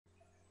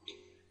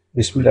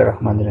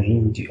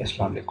बिस्मिल्लाहिर्रहमानिर्रहीम जी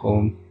अस्सलाम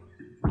वालेकुम।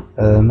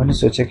 मैंने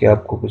सोचा कि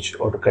आपको कुछ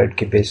ऑटोकैड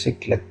के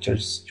बेसिक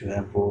लेक्चर्स जो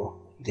हैं वो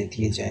दे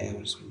दिए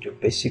जाएं। उसमें जो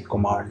बेसिक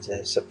कमांड्स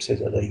हैं सबसे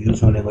ज़्यादा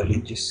यूज़ होने वाली,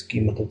 जिसकी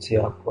मदद से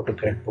आप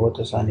ऑटोकैड बहुत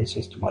आसानी से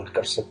इस्तेमाल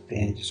कर सकते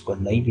हैं। जिसको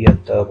नहीं भी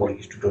आता वो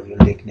इस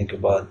ट्यूटोरियल देखने के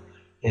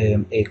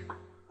बाद एक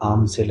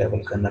आम से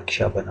लेवल का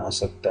नक्शा बना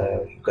सकता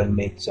है। You can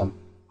make some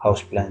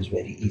house plans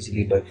very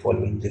easily by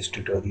following this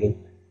tutorial.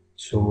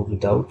 So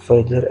without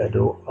further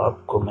एडो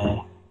आपको मैं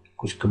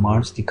कुछ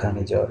कमांड्स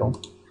दिखाने जा रहा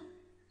हूँ,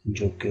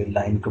 जो कि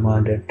लाइन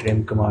कमांड है,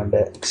 ट्रिम कमांड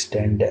है,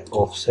 एक्सटेंड है,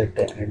 ऑफसेट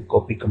है एंड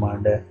कॉपी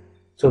कमांड है।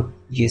 सो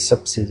ये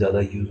सबसे ज़्यादा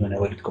यूज़ होने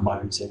वाली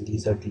कमांड्स हैं।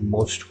 These are the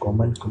most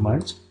common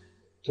commands.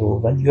 तो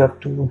when you have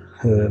to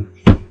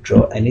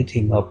draw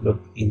anything, आप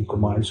लोग इन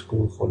कमांड्स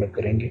को फॉलो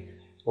करेंगे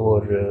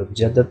और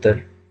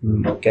ज़्यादातर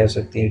कह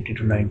सकते हैं 80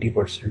 to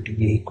 90%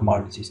 यही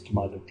कमांड्स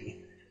इस्तेमाल होती हैं।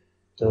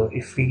 तो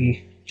if we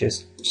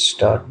just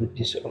start with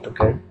this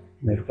AutoCAD,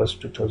 मेरे पास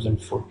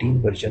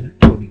 2014 वर्जन है,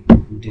 तो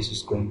this is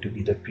going to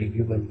be the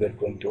preview when we are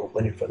going to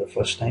open it for the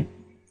first time.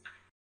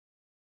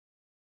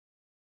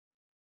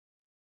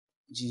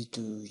 Ji,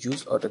 to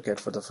use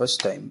AutoCAD for the first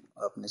time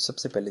आपने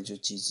सबसे पहले जो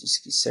चीज़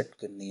इसकी set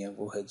करनी है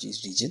वो है जी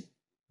रीजन।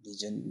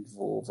 रीजन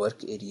वो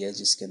वर्क एरिया है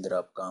जिसके अंदर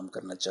आप काम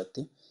करना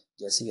चाहते हैं।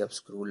 जैसे ही आप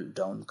स्क्रॉल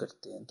डाउन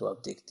करते हैं तो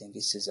आप देखते हैं कि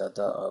इससे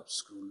ज़्यादा आप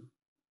स्क्रॉल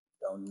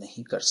डाउन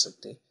नहीं कर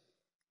सकते।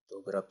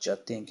 तो अगर आप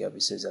चाहते हैं कि आप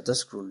इससे ज़्यादा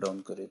स्क्रॉल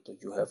डाउन करें तो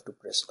you have to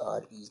press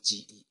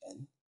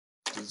REGEN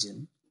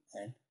reason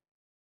and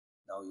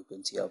now you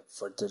can see आप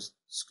फर्दर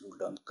स्क्रॉल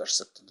डाउन कर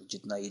सकते हैं। तो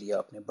जितना एरिया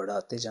आपने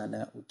बढ़ाते जाना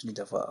है उतनी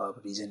दफ़ा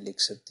आप रीजन लिख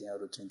सकते हैं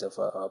और उतनी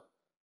दफ़ा आप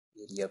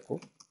एरिया को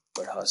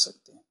बढ़ा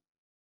सकते हैं।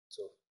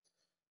 सो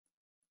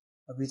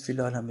अभी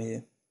फ़िलहाल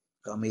हमें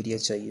कम एरिया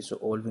चाहिए। So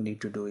all we need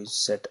to do is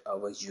set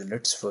our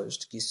units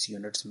first. किस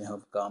यूनिट्स में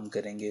हम काम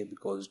करेंगे,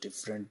 because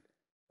different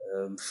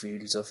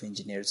fields of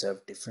engineers have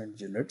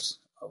different units.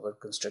 Our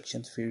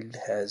construction field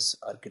has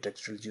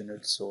architectural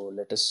units, so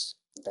let us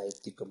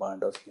type the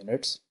command of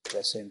units,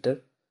 press enter,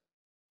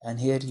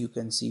 and here you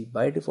can see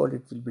by default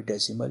it will be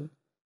decimal,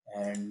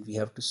 and we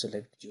have to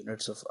select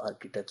units of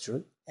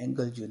architectural.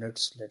 Angle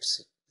units, let's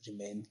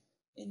remain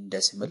in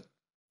decimal,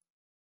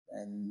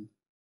 and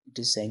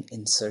it is saying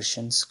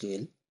insertion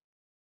scale,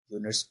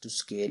 units to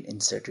scale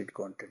inserted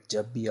content.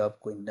 जब भी आप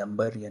कोई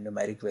number या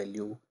numeric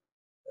value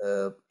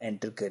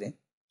enter करें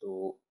तो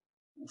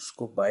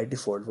उसको by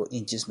default वो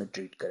inches में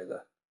ट्रीट करेगा।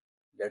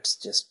 Let's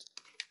just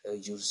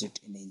use it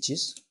in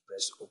inches,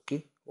 press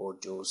okay. और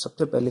जो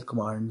सबसे पहले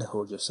कमांड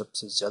और जो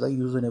सबसे ज़्यादा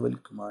यूज़ होने वाली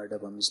कमांड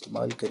अब हम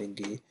इस्तेमाल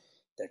करेंगे,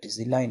 that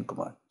is the line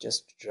command.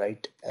 Just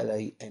right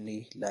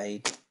LINE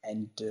line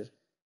enter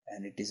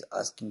and it is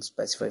asking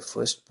specify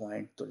first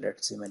point. तो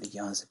लेट्स से मैंने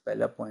यहाँ से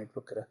पहला पॉइंट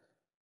पकड़ा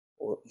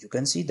और you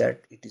can see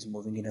that it is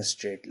moving in a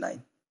straight line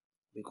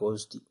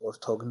because the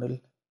orthogonal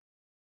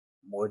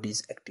mode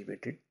is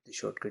activated. The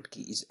shortcut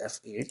की is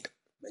F8।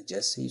 मैं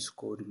जैसे ही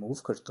इसको रिमूव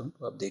करता हूँ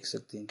तो आप देख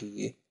सकते हैं कि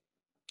ये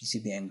किसी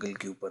भी एंगल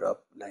के ऊपर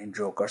आप लाइन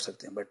ड्रॉ कर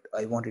सकते हैं, but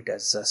I want it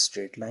as a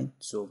straight line.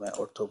 सो मैं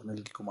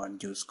ऑर्थोगोनल की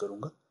कमांड यूज़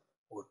करूँगा।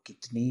 और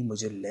कितनी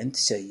मुझे लेंथ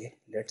चाहिए,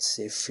 let's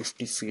say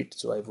 50 feet.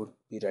 So I would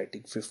be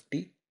writing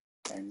 50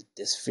 and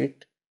this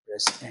fit,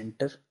 press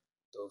enter.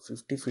 तो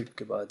 50 फीट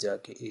के बाद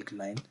जाके एक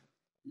लाइन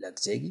लग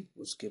जाएगी।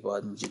 उसके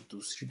बाद मुझे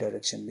दूसरी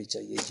डायरेक्शन में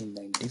चाहिए जी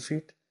 90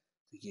 फीट।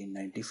 तो ये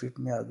 90 फीट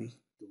में आ गई।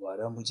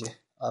 दोबारा मुझे,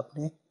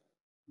 आपने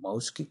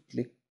माउस की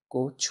क्लिक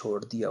को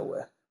छोड़ दिया हुआ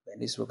है,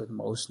 मैंने इस वक्त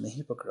माउस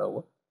नहीं पकड़ा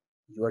हुआ।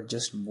 You are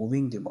just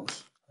moving the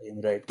mouse. I am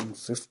writing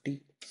 50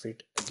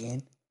 feet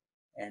again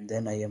and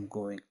then I am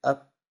going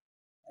up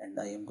and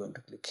I am going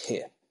to click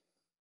here.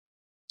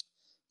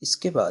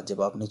 इसके बाद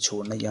जब आपने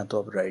छोड़ना, या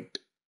तो आप राइट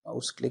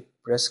माउस क्लिक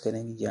प्रेस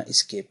करेंगे या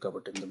स्केप का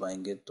बटन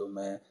दबाएंगे। तो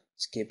मैं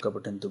स्केप का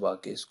बटन दबा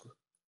के इसको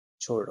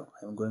छोड़ रहा हूँ।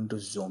 I am going to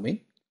zoom in.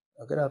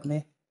 अगर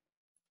आपने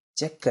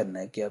चेक करना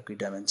है कि आपकी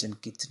डायमेंशन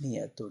कितनी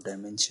है तो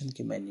डायमेंशन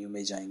के मेन्यू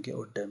में जाएंगे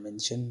और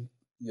dimension,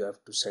 you have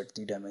to set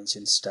the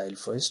dimension style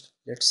first.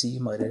 Let's see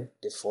हमारे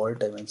डिफ़ॉल्ट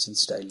डायमेंशन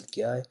स्टाइल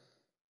क्या है।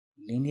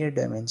 लीनियर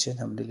डायमेंशन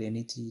हमने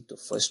लेनी थी, तो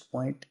फर्स्ट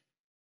पॉइंट,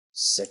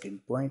 सेकंड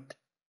पॉइंट,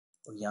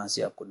 और यहाँ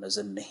से आपको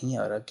नज़र नहीं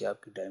आ रहा कि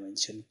आपकी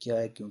डायमेंशन क्या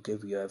है क्योंकि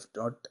we have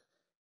not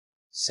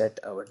set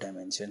our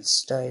dimension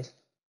style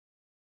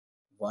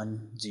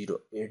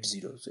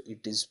 1080, so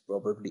it is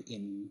probably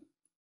in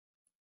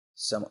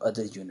some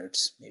other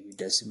units, maybe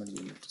decimal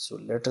units. So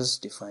let us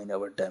define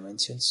our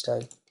dimension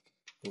style.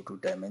 Go to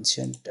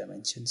dimension,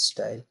 dimension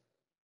style.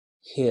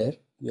 Here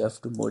you have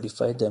to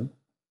modify them.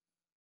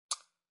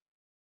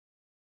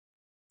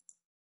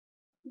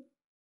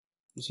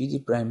 You see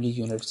the primary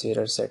units here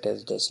are set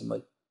as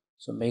decimal,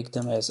 so make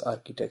them as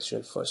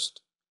architectural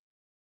first.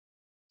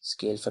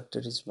 Scale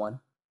factor is 1.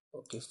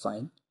 Okay,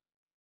 fine.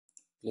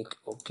 Click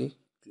OK,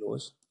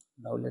 close.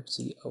 Now let's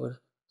see, our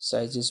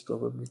size is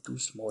probably too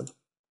small.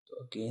 So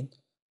again,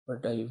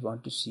 but I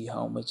want to see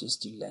how much is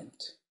the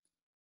length.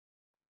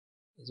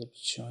 Is it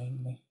showing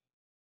me?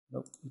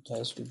 No, it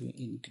has to be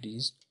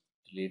increased.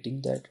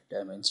 Deleting that,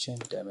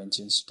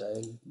 dimension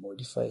style,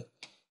 modify,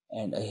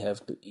 and I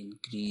have to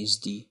increase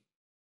the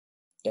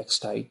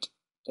text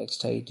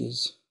height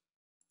is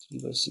 3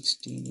 by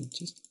 16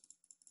 inches.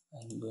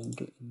 I'm going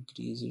to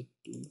increase it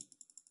to,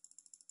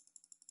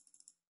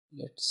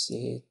 let's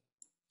say,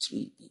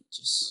 3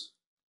 inches.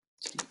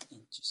 3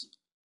 inches.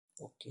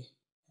 Okay,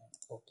 and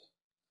okay.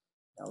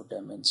 Now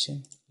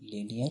dimension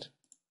linear,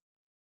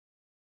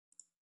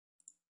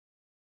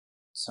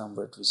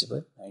 somewhat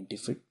visible, 90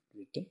 feet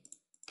written.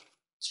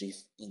 3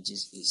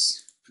 inches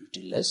is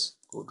pretty less.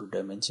 Go to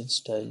dimension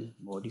style,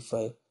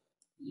 modify,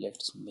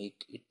 let's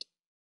make it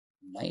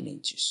 9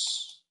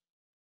 inches.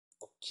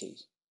 Okay,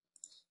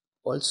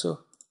 also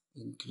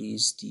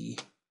increase the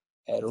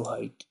arrow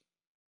height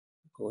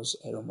because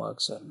arrow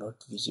marks are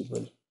not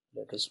visible.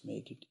 Let us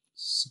make it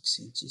 6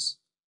 inches.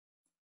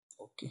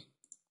 Okay,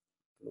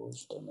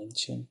 close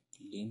dimension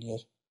linear,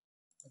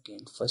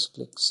 again first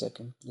click,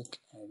 second click,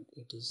 and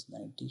it is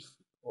 90.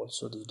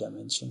 Also the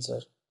dimensions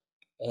are,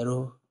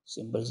 arrow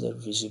symbols are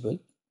visible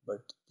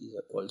but these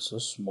are also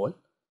small.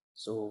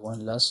 So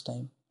one last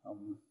time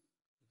हम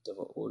एक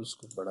दफ़ा और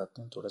इसको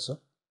बढ़ाते हैं थोड़ा सा.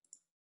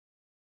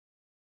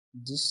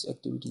 This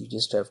activity you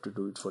just have to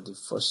do it for the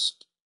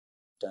first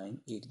time.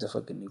 एक दफ़ा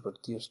करनी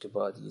पड़ती है, उसके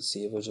बाद ये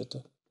सेव हो जाता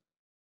है.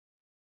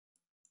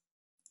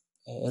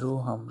 एरो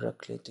हम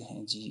रख लेते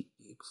हैं जी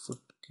 1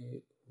 फुट के,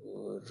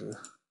 और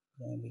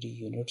प्राइमरी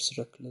यूनिट्स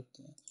रख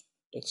लेते हैं.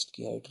 टेक्स्ट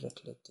की हाइट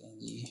रख लेते हैं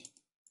जी,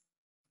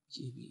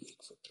 ये भी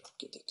 1 फुट रख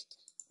के देखते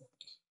हैं.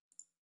 Okay,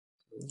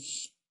 close,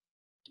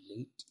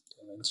 delete,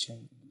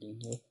 dimension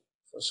linear,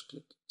 first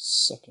click,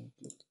 second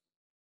click,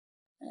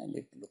 and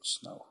it looks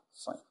now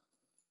fine.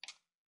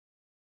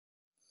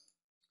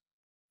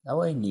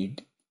 Now I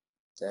need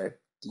that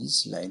these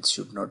lines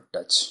should not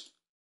touch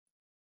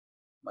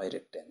my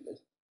rectangle.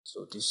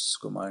 So this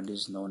command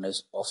is known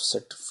as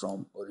offset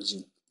from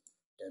origin.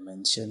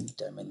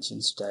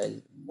 Dimension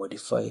style,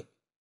 modify,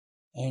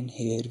 and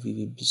here we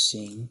will be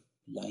saying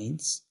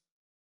lines.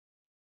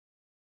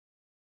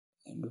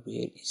 And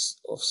where is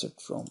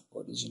offset from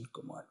origin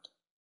command?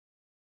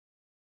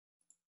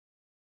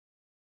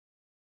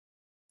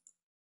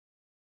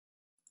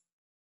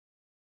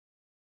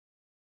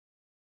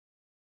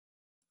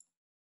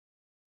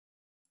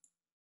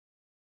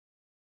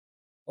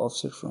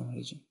 Offset from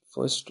origin,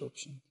 first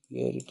option,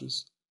 here it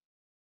is.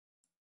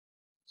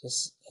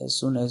 Just as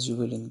soon as you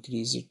will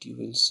increase it, you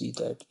will see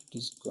that it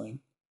is going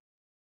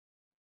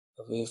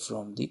away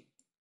from the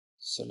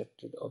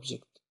selected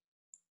object.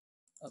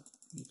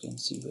 You can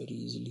see very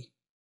easily.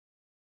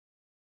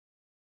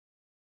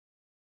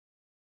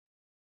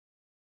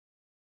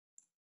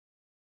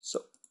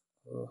 So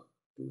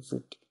 2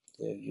 feet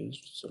they are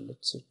used, so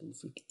let's say 2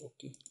 feet.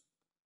 Okay,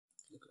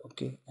 click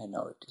OK, and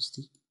now it is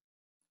the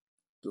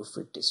 2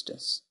 feet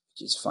distance,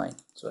 which is fine.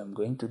 So I'm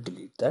going to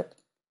delete that,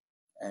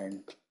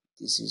 and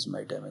this is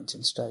my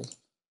dimension style.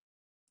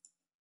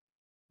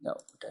 Now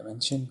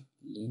dimension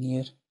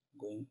linear, I'm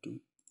going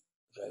to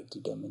write the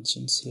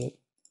dimensions here,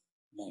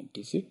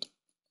 90 feet,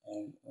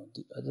 and on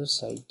the other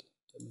side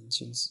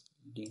dimensions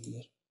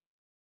linear,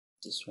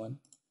 this one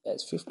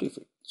as 50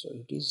 feet. So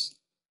it is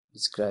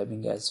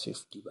describing as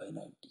 50 by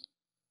 90.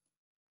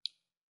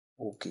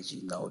 Okay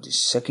ji, now the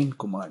second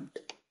command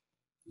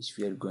which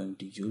we are going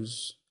to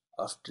use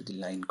after the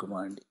line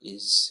command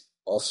is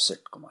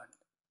offset command.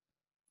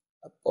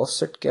 अब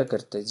offset क्या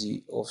करता है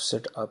जी?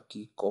 offset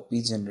आपकी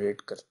copy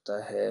generate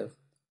करता है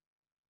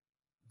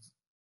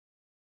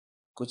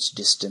कुछ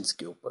distance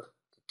के ऊपर,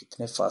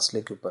 कितने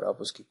फासले के ऊपर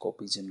आप उसकी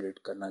कॉपी जनरेट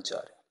करना चाह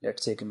रहे हैं.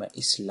 लेट्स से कि मैं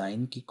इस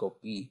लाइन की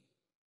कॉपी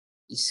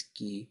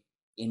इसकी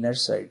इनर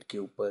साइड के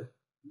ऊपर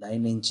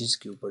 9 इंचेस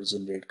के ऊपर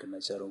जनरेट करना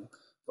चाह रहा हूँ.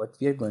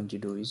 What we are going to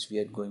do is we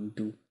are going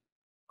to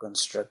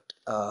construct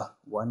a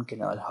 1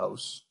 canal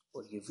house.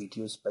 और ये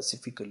वीडियो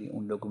स्पेसिफिकली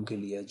उन लोगों के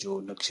लिए जो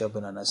नक्शा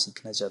बनाना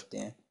सीखना चाहते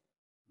हैं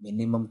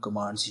मिनिमम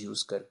कमांड्स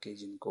यूज़ करके,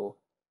 जिनको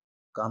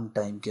कम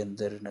टाइम के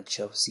अंदर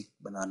नक्शा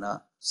बनाना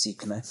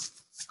सीखना है.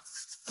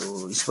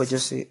 तो इस वजह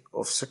से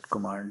ऑफसेट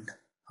कमांड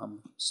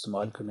हम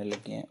इस्तेमाल करने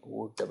लगे हैं.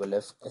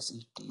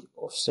 OFFSET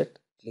offset.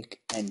 Click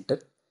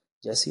enter.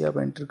 जैसे ही आप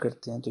एंटर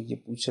करते हैं तो ये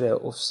पूछ रहा है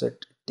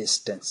ऑफसेट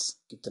डिस्टेंस,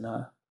 कितना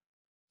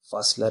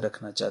फासला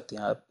रखना चाहते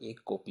हैं आप एक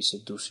कॉपी से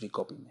दूसरी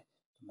कॉपी में.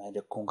 मैं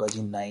रखूँगा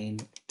जी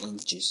 9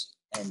 इंचेस.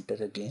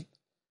 Enter again.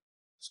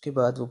 उसके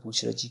बाद वो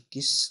पूछ रहा है जी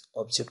किस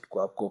ऑब्जेक्ट को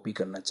आप कॉपी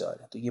करना चाह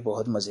रहे हैं. तो ये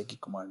बहुत मज़े की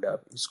कमांड है.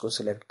 आप इसको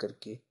सेलेक्ट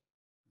करके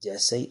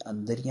जैसे ही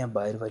अंदर या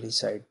बाहर वाली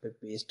साइड पे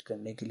पेस्ट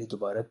करने के लिए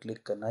दोबारा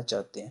क्लिक करना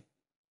चाहते हैं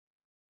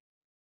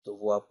तो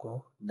वो आपको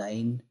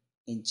 9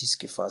 इंचेस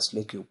के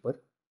फासले के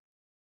ऊपर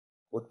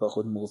खुद ब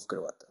खुद मूव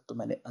करवाता है. तो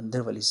मैंने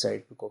अंदर वाली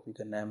साइड पे कॉपी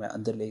करना है, मैं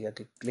अंदर ले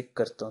जाके क्लिक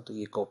करता हूँ तो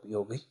ये कॉपी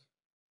हो गई.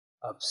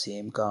 अब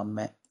सेम काम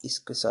मैं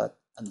इसके साथ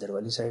अंदर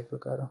वाली साइड पे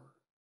कर रहा हूँ,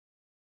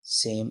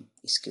 सेम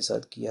इसके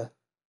साथ किया,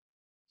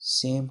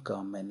 सेम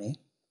काम मैंने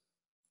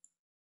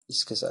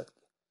इसके साथ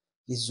किया.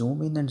 ये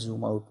zoom in and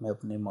zoom out मैं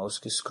अपने माउस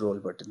के स्क्रॉल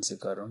बटन से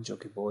कर रहा हूँ, जो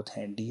कि बहुत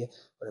हैंडी है.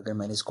 और अगर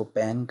मैंने इसको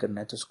पैन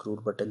करना है तो स्क्रॉल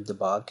बटन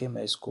दबा के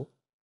मैं इसको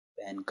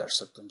पैन कर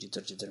सकता हूँ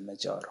जिधर जिधर मैं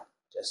जा रहा हूँ.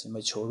 जैसे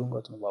मैं छोड़ूंगा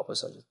तो मैं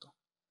वापस आ जाता हूँ.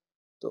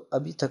 तो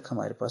अभी तक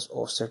हमारे पास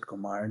ऑफसेट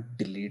कमांड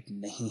डिलीट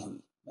नहीं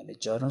हुई. मैंने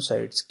चारों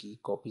साइड्स की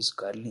कॉपीज़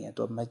कर ली हैं।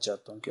 तो अब मैं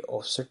चाहता हूँ कि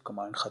ऑफसेट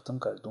कमांड ख़त्म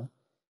कर दूँ।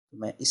 तो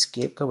मैं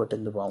एस्केप का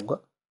बटन दबाऊँगा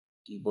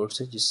कीबोर्ड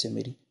से, जिससे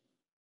मेरी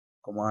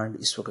कमांड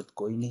इस वक्त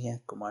कोई नहीं है,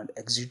 कमांड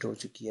एग्जिट हो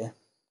चुकी है।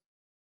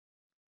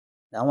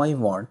 नाउ आई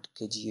वांट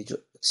कि जी ये जो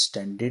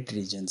एक्सटेंडेड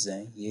रीजन्स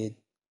हैं ये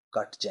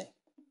कट जाएं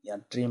या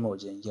ट्रिम हो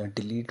जाएं या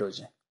डिलीट हो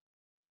जाएं।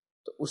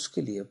 तो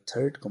उसके लिए अब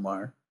थर्ड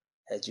कमांड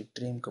है जी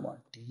trim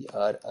command,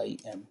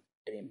 TRIM,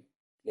 trim.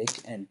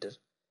 Click enter.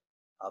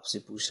 आपसे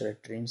पूछ रहा है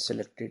ट्रिम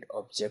सेलेक्टेड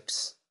ऑब्जेक्ट्स।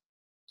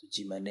 तो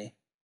जी मैंने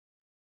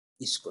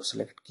इसको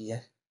सेलेक्ट किया,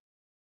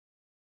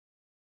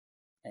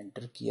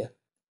 एंटर किया,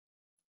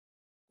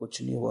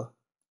 कुछ नहीं हुआ।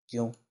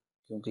 क्यों?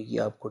 क्योंकि ये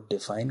आपको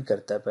डिफाइन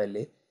करता है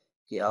पहले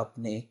कि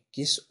आपने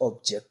किस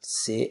ऑब्जेक्ट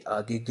से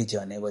आगे की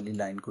जाने वाली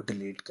लाइन को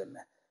डिलीट करना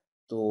है।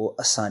 तो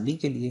आसानी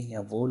के लिए,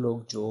 या वो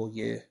लोग जो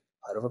ये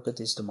हर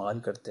वक्त इस्तेमाल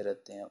करते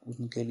रहते हैं,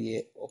 उनके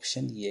लिए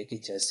ऑप्शन ये है कि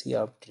जैसे ही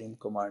आप ट्रिम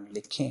कमांड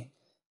लिखें,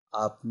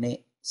 आपने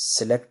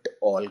सेलेक्ट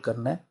ऑल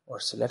करना है।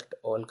 और सेलेक्ट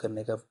ऑल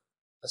करने का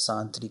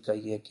आसान तरीका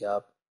ये है कि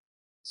आप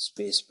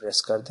स्पेस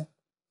प्रेस कर दें।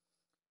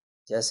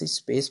 जैसे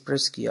स्पेस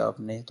प्रेस किया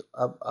आपने, तो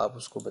अब आप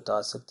उसको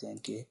बता सकते हैं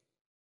कि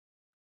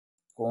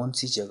कौन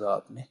सी जगह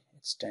आपने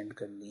एक्सटेंड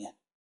करनी है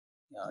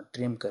या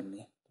ट्रिम करनी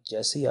है।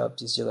 जैसे ही आप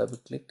जिस जगह पे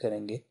क्लिक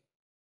करेंगे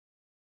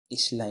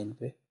इस लाइन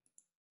पे,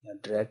 या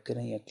ड्रैग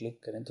करें या क्लिक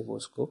करें, तो वो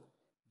उसको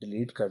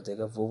डिलीट कर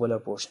देगा, वो वाला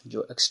पोर्शन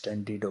जो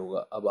एक्सटेंडेड होगा।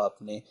 अब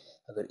आपने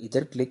अगर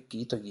इधर क्लिक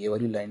की तो ये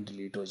वाली लाइन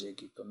डिलीट हो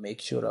जाएगी। तो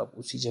मेक श्योर आप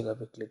उसी जगह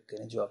पे क्लिक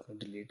करें जो आपने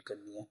डिलीट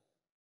करनी है।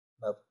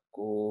 मैं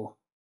आपको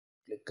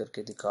क्लिक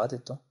करके दिखा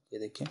देता हूँ। ये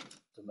देखें,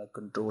 तो मैं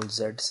कंट्रोल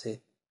Z से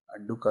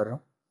अंडू कर रहा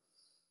हूँ।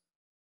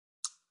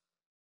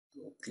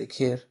 तो click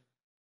here,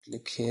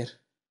 click here,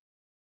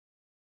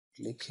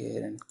 click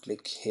here and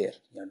click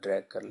here, या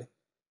ड्रैग कर ले।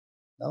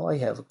 Now I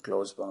have a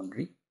close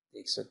boundary.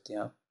 देख सकते हैं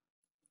आप,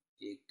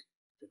 एक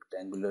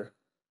रेक्टेंगुलर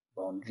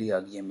बाउंड्री आ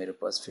गई है मेरे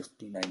पास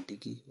 50-90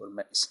 की। और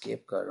मैं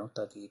एस्केप कर रहा हूँ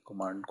ताकि ये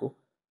कमांड को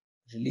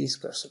रिलीज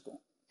कर सकूं।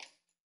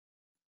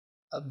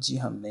 अब जी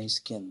हमने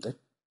इसके अंदर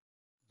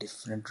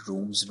डिफरेंट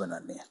रूम्स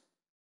बनाने हैं।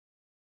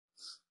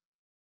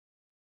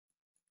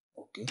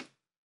 ओके,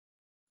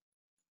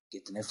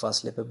 कितने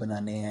फासले पे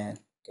बनाने हैं,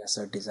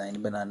 कैसा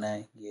डिज़ाइन बनाना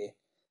है, ये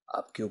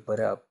आपके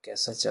ऊपर है, आप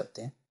कैसा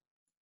चाहते हैं।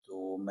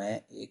 तो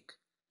मैं एक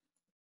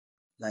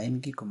लाइन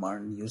की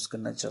कमांड यूज़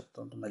करना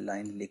चाहता हूँ। तो मैं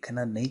लाइन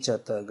लिखना नहीं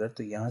चाहता अगर,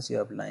 तो यहाँ से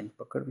आप लाइन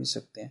पकड़ भी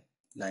सकते हैं,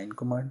 लाइन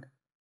कमांड।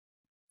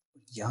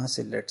 यहाँ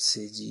से लेट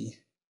से जी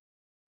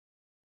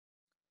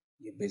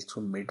ये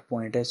बिल्कुल मिड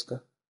पॉइंट है, इसका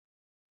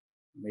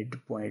मिड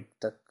पॉइंट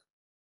तक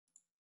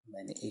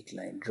मैंने एक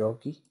लाइन ड्रॉ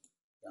की।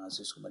 यहाँ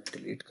से उसको मैंने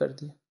डिलीट कर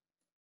दिया।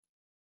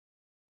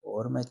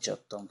 और मैं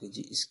चाहता हूँ कि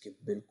जी इसके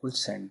बिल्कुल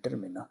सेंटर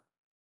में ना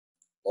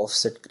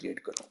ऑफसेट क्रिएट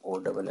करूँ,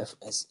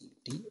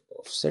 OFFSET,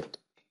 ऑफसेट।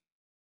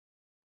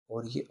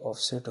 और ये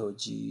ऑफसेट हो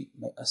जी,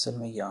 मैं असल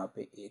में यहाँ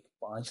पे एक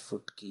 5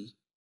 फुट की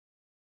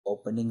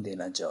ओपनिंग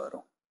देना चाह रहा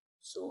हूँ।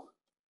 सो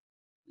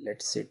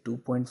let's say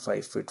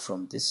 2.5 feet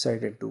from this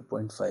side and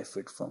 2.5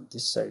 feet from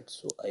this side.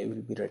 So I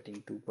will be writing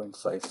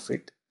 2.5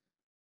 feet,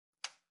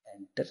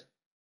 enter।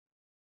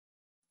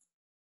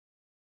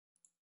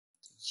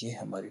 ये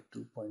हमारी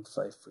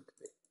 2.5 फीट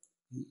पे,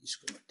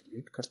 इसको मैं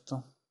डिलीट करता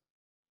हूँ।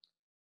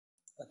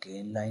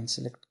 अगेन लाइन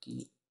सेलेक्ट की,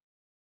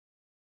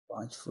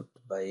 5 foot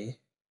by,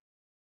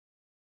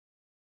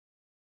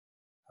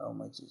 how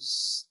much is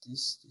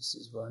this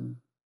is 1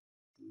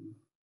 2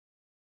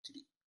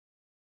 3,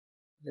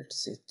 let's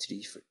say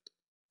 3 feet,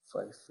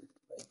 5 feet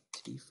by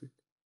 3 feet.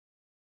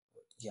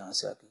 यहाँ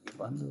से आके ये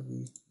बंद हो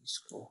गई।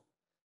 इसको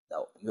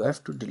now you have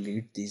to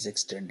delete these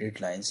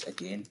extended lines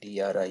again,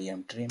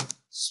 TRIM, trim,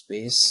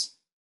 space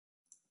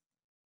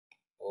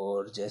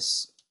और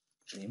जस्ट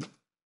ट्रिम,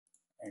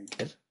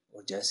 एंटर।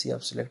 और जैसे ही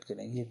आप सिलेक्ट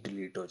करेंगे ये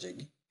डिलीट हो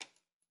जाएगी।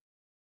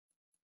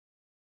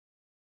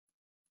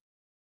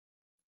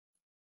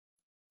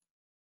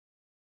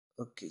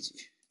 ओके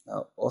जी,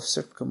 now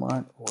offset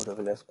command,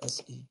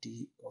 OFFSET,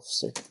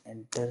 offset,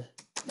 enter,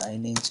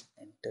 9 inch,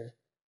 enter.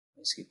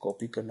 इसकी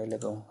कॉपी करने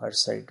लगा हूँ हर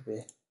साइड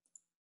पे।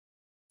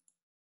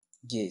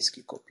 ये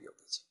इसकी कॉपी हो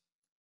गई जी।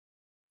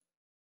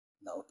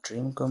 Now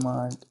trim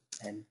command,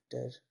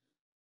 enter,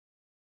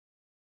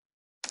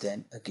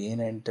 then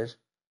again enter.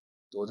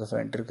 2 दफ़ा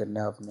एंटर करना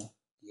है आपने।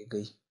 ये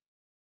गई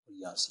और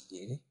यहाँ से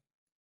ये गई।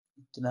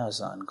 इतना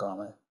आसान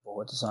काम है,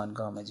 बहुत आसान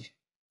काम है जी।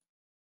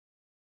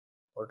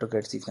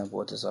 ऑटोकैड सीखना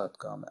बहुत आसान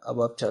काम है।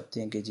 अब आप चाहते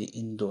हैं कि जी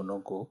इन दोनों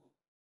को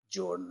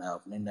जोड़ना है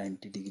आपने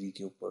 90 डिग्री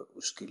के ऊपर।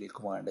 उसके लिए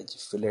कमांड है जी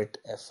fillet,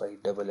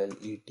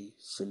 FILLET,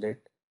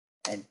 fillet,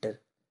 enter.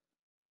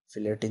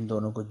 Fillet इन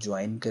दोनों को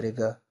ज्वाइन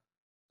करेगा,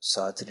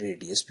 साथ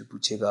रेडियस भी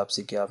पूछेगा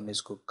आपसे कि आपने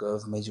इसको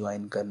कर्व में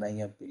ज्वाइन करना है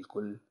या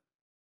बिल्कुल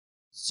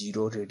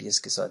ज़ीरो रेडियस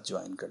के साथ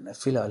ज्वाइन करना है।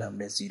 फिलहाल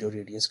हमने ज़ीरो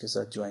रेडियस के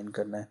साथ ज्वाइन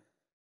करना है।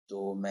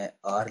 तो मैं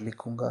R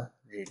लिखूंगा,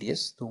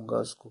 रेडियस दूंगा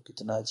उसको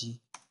कितना जी,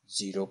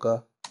 0 का,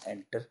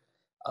 एंटर।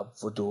 अब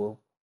वो 2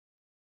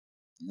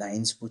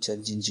 लाइंस पूछा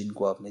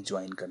जिनको आपने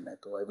ज्वाइन करना है।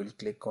 तो I will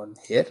click on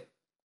here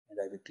and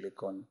I will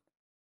click on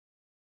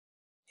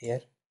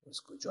here,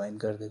 उसको ज्वाइन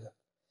कर देगा।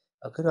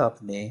 अगर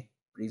आपने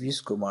प्रीवियस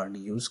कमांड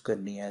यूज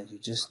करनी है, you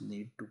just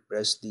need to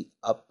press the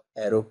up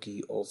arrow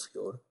की ऑफ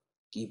योर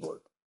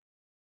कीबोर्ड।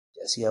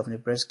 जैसे ही आपने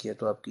प्रेस किया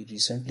तो आपकी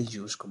रिसेंटली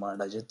यूज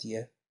कमांड आ जाती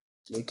है।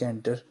 क्लिक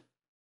एंटर,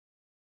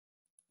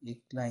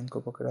 एक लाइन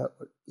को पकड़ा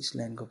और इस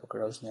लाइन को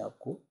पकड़ा, उसने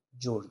आपको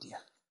जोड़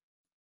दिया।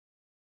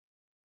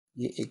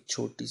 ये एक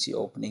छोटी सी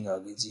ओपनिंग आ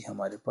गई जी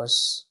हमारे पास।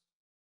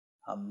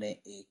 हमने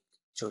एक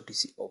छोटी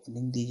सी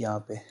ओपनिंग दी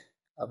यहाँ पे।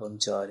 अब हम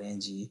चाह रहे हैं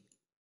जी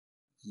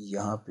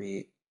यहाँ पे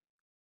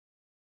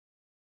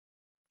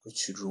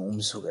कुछ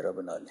रूम्स वगैरह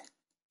बना लें।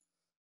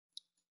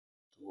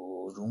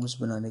 तो रूम्स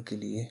बनाने के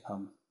लिए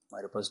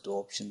हमारे पास दो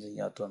ऑप्शन हैं।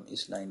 या तो हम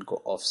इस लाइन को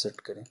ऑफसेट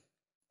करें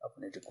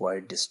अपने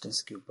रिक्वायर्ड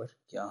डिस्टेंस के ऊपर,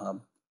 या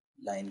हम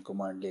लाइन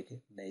कमांड लेके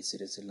नए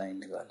सिरे से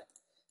लाइन लगा लें।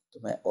 तो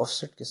मैं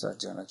ऑफसेट के साथ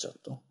जाना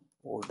चाहता हूँ।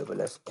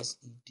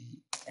 OFFSET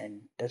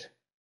enter.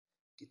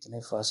 कितने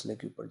फासले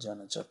के ऊपर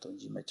जाना चाहता हूँ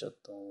जी? मैं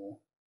चाहता हूँ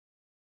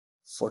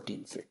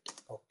 14 फीट।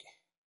 ओके,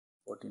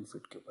 14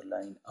 फीट के ऊपर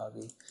लाइन आ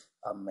गई।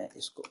 अब मैं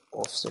इसको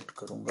ऑफसेट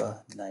करूँगा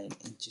 9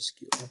 इंचेस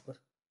के ऊपर,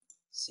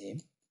 सेम,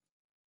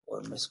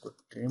 और मैं इसको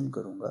ट्रिम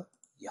करूँगा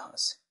यहाँ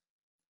से।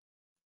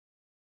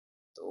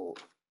 तो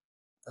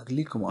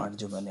अगली कमांड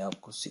जो मैंने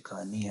आपको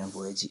सिखानी है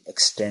वो है जी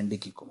एक्सटेंड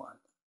की कमांड।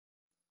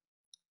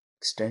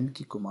 एक्सटेंड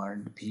की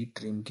कमांड भी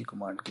ट्रिम की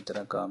कमांड की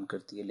तरह काम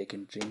करती है,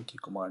 लेकिन ट्रिम की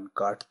कमांड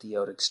काटती है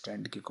और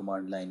एक्सटेंड की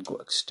कमांड लाइन को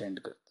एक्सटेंड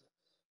करती है।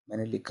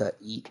 मैंने लिखा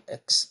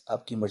EX,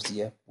 आपकी मर्जी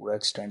है पूरा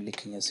एक्सटेंड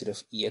लिखें या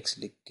सिर्फ EX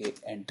लिख के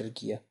एंटर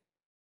किया।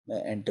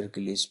 मैं एंटर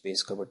के लिए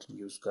स्पेस का बटन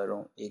यूज़ कर रहा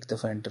हूँ। एक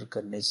दफ़ा एंटर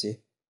करने से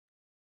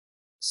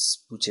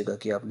पूछेगा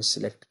कि आपने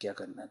सिलेक्ट क्या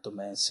करना है, तो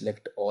मैं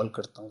सिलेक्ट ऑल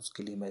करता हूँ।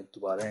 उसके लिए मैं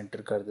दोबारा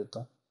एंटर कर देता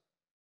हूँ।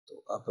 तो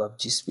अब आप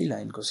जिस भी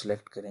लाइन को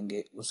सिलेक्ट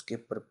करेंगे उसके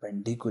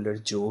परपेंडिकुलर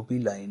जो भी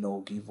लाइन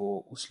होगी वो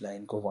उस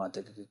लाइन को वहाँ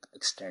तक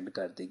एक्सटेंड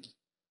कर देगी।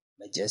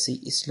 मैं जैसे ही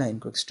इस लाइन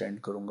को एक्सटेंड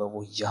करूँगा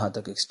वो यहाँ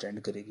तक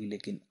एक्सटेंड करेगी,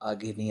 लेकिन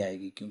आगे नहीं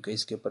आएगी, क्योंकि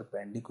इसके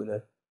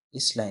परपेंडिकुलर,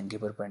 इस लाइन के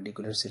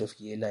परपेंडिकुलर सिर्फ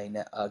ये लाइन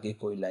है, आगे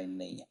कोई लाइन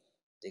नहीं है।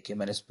 देखिए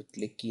मैंने इस पर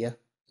क्लिक किया,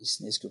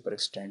 इसने इसके ऊपर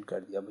एक्सटेंड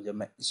कर दिया। अब जब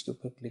मैं इसके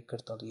ऊपर क्लिक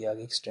करता हूँ तो ये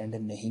आगे एक्सटेंड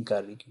नहीं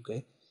कर रही, क्योंकि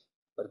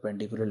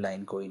परपेंडिकुलर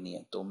लाइन कोई नहीं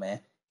है। तो मैं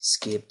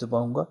स्केप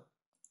दबाऊंगा,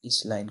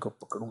 इस लाइन को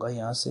पकड़ूंगा,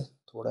 यहाँ से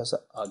थोड़ा सा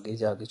आगे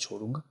जाके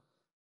छोड़ूंगा।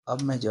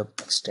 अब मैं जब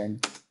एक्सटेंड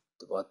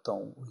दबाता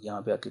हूँ,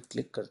 यहाँ पे आके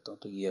क्लिक करता हूँ,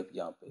 तो ये अब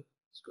यहाँ पे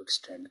इसको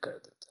एक्सटेंड कर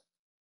देता है।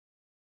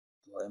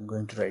 तो I am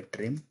going to right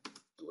trim,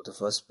 2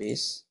 दफ़ा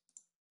स्पेस,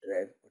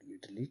 ड्रैग और ये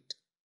डिलीट,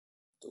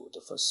 2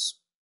 दफ़ा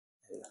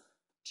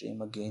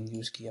ट्रिम अगेन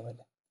यूज किया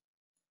मैंने।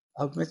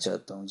 अब मैं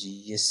चाहता हूँ जी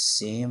ये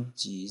सेम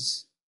चीज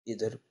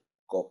इधर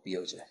कॉपी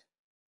हो जाए,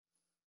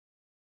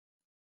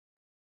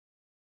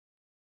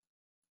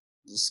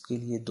 जिसके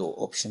लिए दो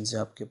ऑप्शन है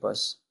आपके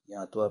पास।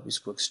 या तो आप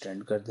इसको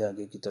एक्सटेंड कर दे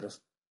आगे की तरफ,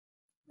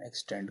 मैं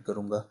एक्सटेंड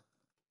करूंगा,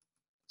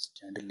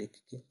 एक्सटेंड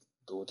लिख के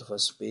 2 दफ़ा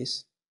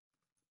स्पेस,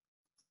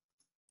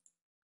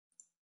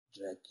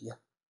 ड्रैग किया,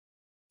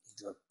 एक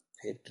दफ़ा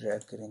फिर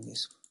ड्रैग करेंगे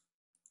इसको,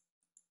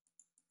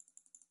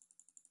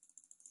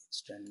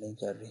 एक्सटेंड नहीं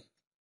कर रही,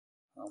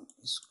 हम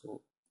इसको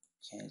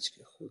खींच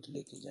के खुद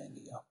लेके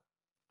जाएंगे यहाँ,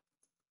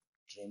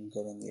 ट्रिम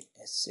करेंगे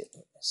ऐसे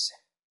और ऐसे,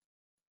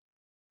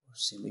 और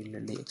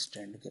सिमिलरली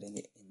एक्सटेंड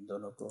करेंगे इन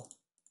दोनों को,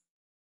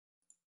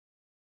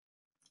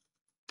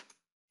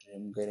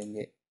 ट्रिम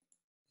करेंगे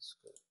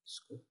इसको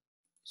इसको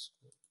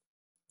इसको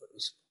और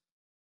इसको।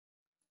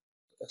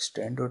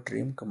 एक्सटेंड और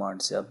ट्रिम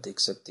कमांड से आप देख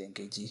सकते हैं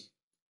कि जी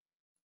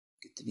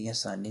कितनी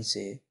आसानी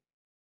से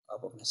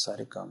आप अपने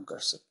सारे काम कर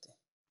सकते हैं।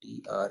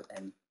 TR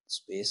एंड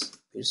स्पेस,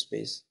 फिर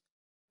स्पेस,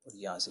 और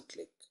यहाँ से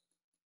click.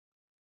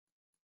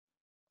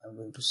 I am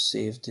going to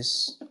save this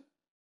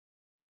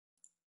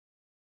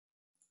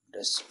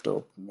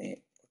desktop में,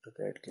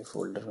 AutoCAD के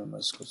फोल्डर में मैं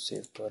इसको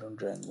सेव कर रहा हूँ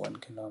ड्राइंग 1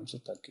 के नाम से,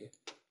 ताकि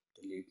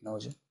डिलीट ना हो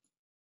जाए।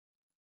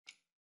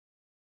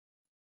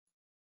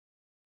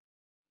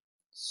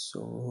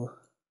 सो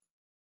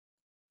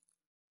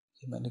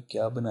ये मैंने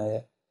क्या बनाया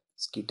है,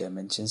 इसकी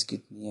डायमेंशंस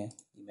कितनी है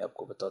ये मैं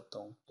आपको बताता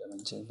हूँ।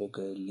 डायमेंशन पे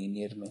गए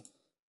लीनियर में,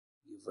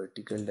 ये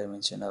वर्टिकल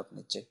डायमेंशन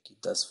आपने चेक की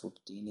 10 फुट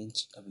 3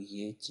 इंच। अभी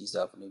ये चीज़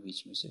आपने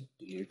बीच में से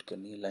डिलीट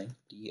करनी है, line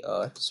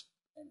TR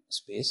and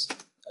space,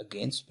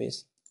 again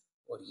space,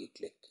 और ये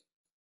click.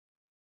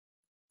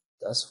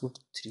 10 foot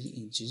 3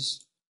 inches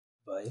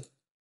bye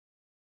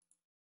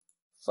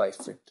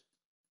 5 feet,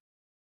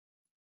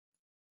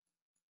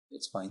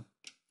 it's fine.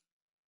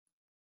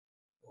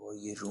 और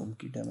ये रूम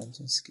की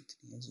डायमेंशंस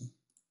कितनी है जी?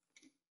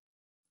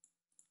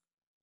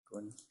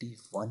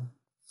 21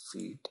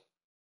 फीट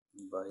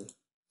बाय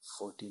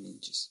 14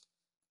 इंचेस।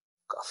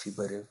 काफ़ी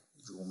बड़े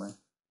रूम है।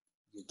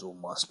 ये 2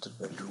 मास्टर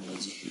बेडरूम है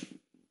जी।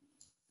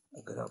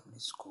 अगर आपने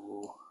इसको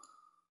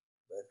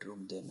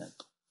बेडरूम देना है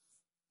तो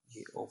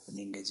ये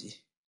ओपनिंग है जी।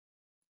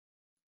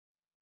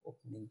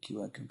 ओपनिंग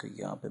क्यों है? क्योंकि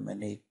यहाँ पे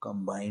मैंने एक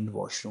कंबाइंड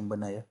वॉशरूम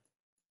बनाया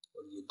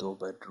और ये 2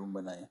 बेडरूम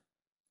बनाया।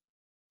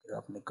 अगर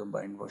आपने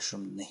कंबाइंड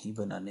वॉशरूम नहीं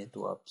बनाने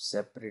तो आप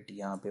सेपरेट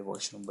यहाँ पे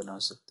वॉशरूम बना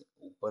सकते हैं।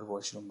 ऊपर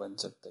वॉशरूम बन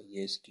सकता है,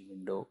 ये इसकी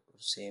विंडो,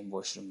 सेम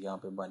वॉशरूम यहाँ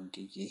पे बन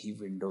के यही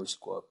विंडो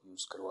इसको आप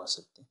यूज़ करवा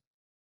सकते हैं।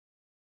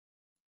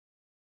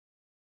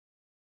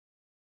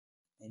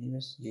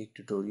 एनीवेज ये एक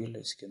ट्यूटोरियल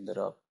है, इसके अंदर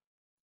आप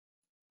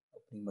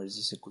अपनी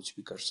मर्ज़ी से कुछ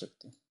भी कर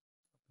सकते हैं,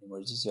 अपनी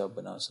मर्ज़ी से आप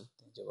बना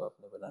सकते हैं। जब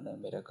आपने बनाना है,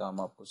 मेरा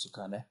काम आपको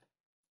सिखाना है,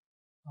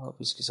 आप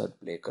इसके साथ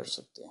प्ले कर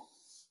सकते हैं।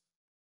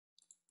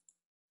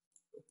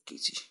 Okay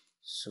ji,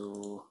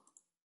 so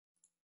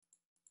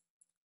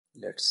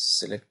let's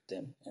select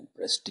them and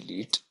press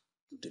delete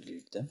to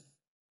delete them.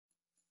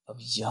 अब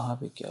यहाँ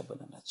पे क्या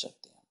बनाना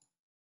चाहते हैं?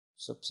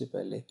 सबसे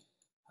पहले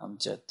हम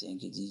चाहते हैं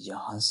कि जी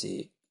यहाँ से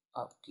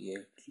आपकी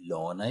एक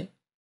लॉन आए।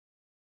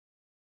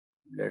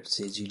 लेट्स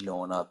से जी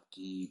लॉन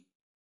आपकी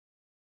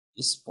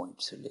इस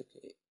पॉइंट से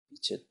लेके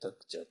पीछे तक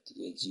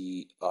जाती है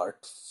जी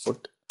 8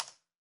 फुट,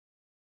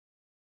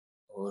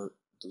 और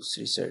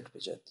दूसरी साइड पे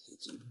जाती है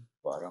जी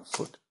 12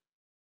 फुट।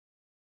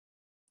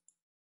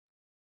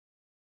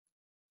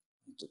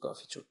 तो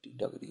काफी छोटी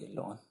लग रही है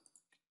लॉन।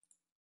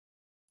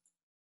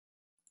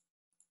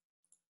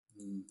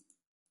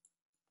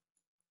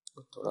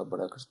 तो थोड़ा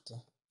बड़ा करते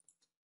हैं,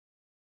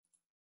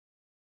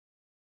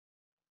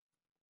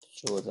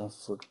 14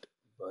 फुट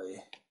बाय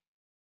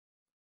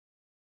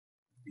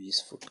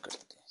 20 फुट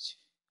करते हैं जी।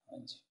 हाँ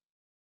जी,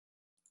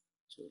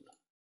 चलो।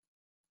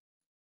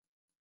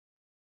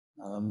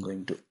 Now I'm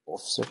going to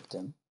offset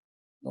them.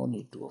 No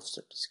need to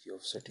offset, इसकी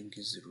ऑफसेटिंग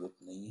की ज़रूरत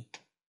नहीं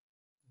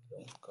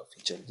है,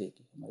 काफ़ी चल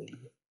जाएगी हमारे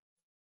लिए।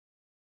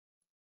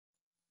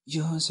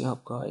 यहाँ से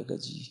आपका आएगा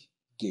जी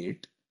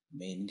गेट,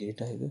 मेन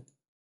गेट आएगा,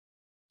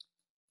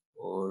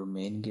 और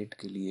मेन गेट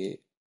के लिए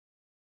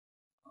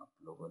आप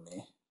लोगों ने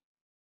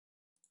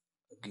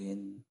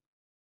अगेन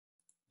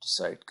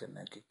डिसाइड करना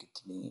है कि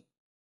कितनी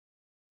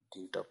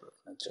गेट आप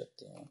रखना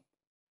चाहते हैं।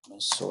 मैं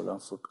 16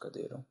 फुट का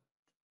दे रहा हूँ,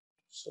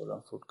 16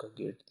 फुट का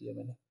गेट दिया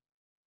मैंने।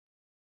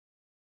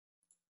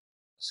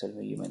 असल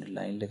में ये मैंने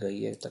लाइन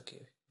लगाई है ताकि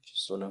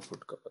 16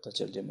 फुट का पता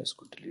चल जाए। मैं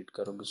इसको डिलीट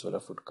करूँगी, 16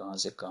 फुट कहाँ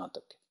से कहाँ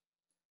तक है।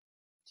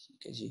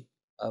 ठीक है जी,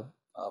 अब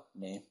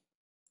आपने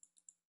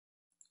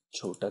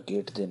छोटा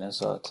गेट देना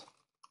साथ।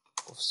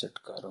 ऑफसेट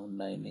कर रहा हूँ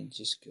 9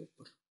 इंचेस के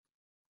ऊपर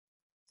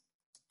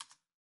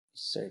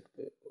इस साइड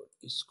पे, और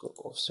इसको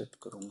ऑफसेट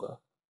करूँगा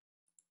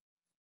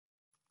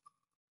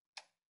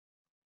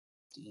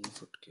 3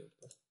 फुट के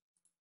ऊपर।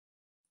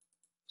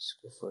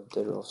 इसको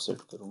फर्दर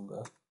ऑफसेट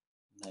करूँगा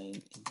 9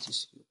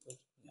 इंचेस के ऊपर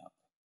यहाँ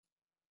पे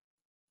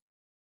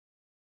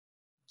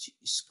जी।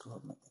 इसको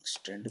मैं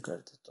एक्सटेंड कर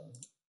देता हूँ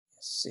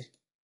ऐसे,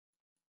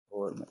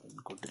 और मैं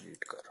इनको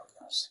डिलीट कर रहा हूँ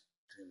यहाँ से,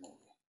 रिमूव।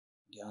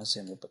 यहाँ से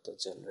हमें पता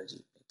चल रहा है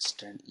जी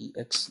एक्सटेंड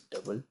EX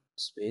डबल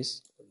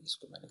स्पेस, और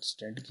इसको मैंने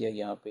एक्सटेंड किया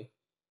यहाँ पे।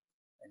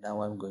 And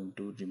now I am going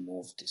to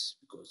remove this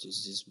because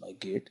this is my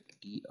gate,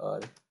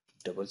 DR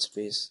double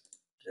space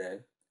drag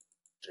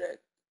drag.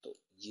 तो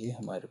ये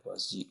हमारे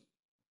पास जी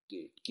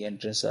गेट की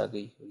एंट्रेंस आ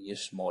गई, और ये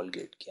स्मॉल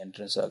गेट की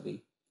एंट्रेंस आ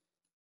गई।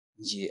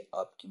 ये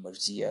आपकी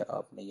मर्जी है,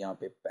 आपने यहाँ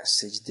पे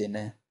पैसेज देना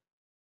है।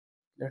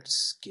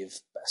 Let's give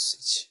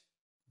passage,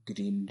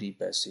 greenery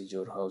passage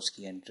और हाउस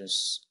की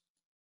एंट्रेंस,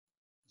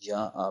 या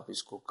आप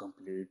इसको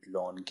कंप्लीट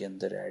लॉन के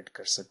अंदर ऐड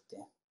कर सकते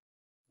हैं,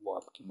 वो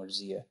आपकी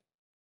मर्जी है।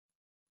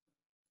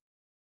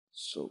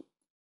 सो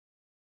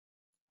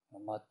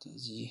हम आते हैं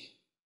जी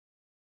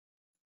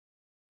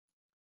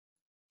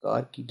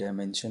कार की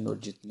डायमेंशन, और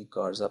जितनी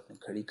कार्स आपने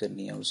खड़ी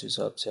करनी है उस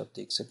हिसाब से आप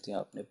देख सकते हैं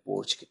आपने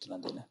पोर्च कितना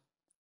देना है।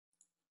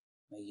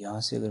 मैं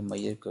यहाँ से अगर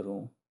मेजर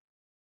करूँ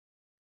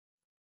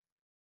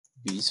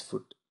 20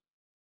 फुट,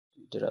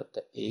 इधर आता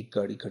है एक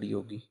गाड़ी खड़ी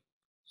होगी।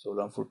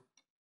 16 फुट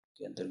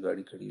के अंदर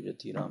गाड़ी खड़ी हो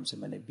जाती है आराम से।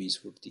 मैंने 20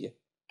 फुट दिया।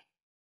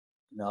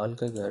 नाल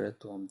का घर है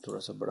तो हम थोड़ा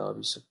सा बढ़ा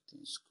भी सकते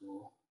हैं इसको।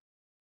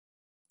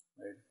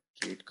 मैं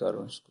डिलीट कर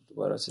रहा हूँ, इसको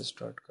दोबारा से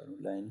स्टार्ट करूँ,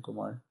 लाइन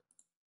कमांड,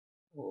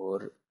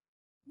 और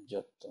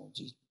जाता हूँ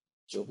जी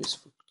 24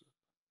 फुट की।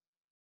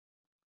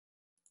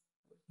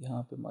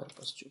 यहाँ पे हमारे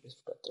पास 24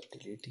 फुट आता है।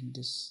 डिलीटिंग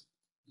दिस,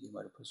 ये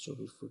हमारे पास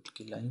 24 फुट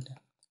की लाइन है।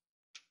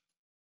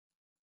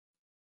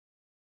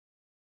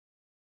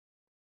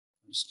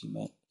 इसकी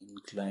मैं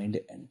इंक्लाइंड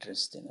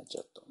एंट्रेंस देना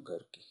चाहता हूँ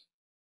घर की,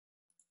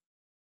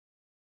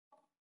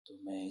 तो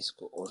मैं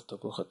इसको औरतों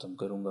को ख़त्म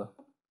करूँगा,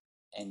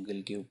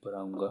 एंगल के ऊपर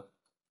आऊँगा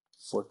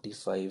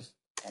 45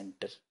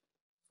 एंटर।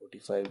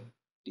 45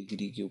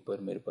 डिग्री के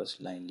ऊपर मेरे पास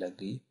लाइन लग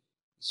गई।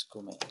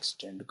 इसको मैं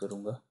एक्सटेंड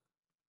करूँगा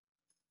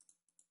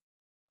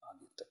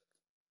आगे तक।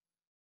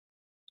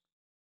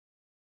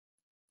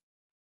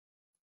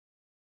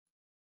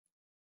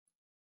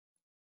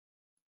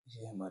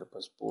 ये हमारे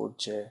पास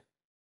पोर्च है,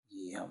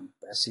 ये हम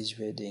पैसेज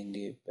वे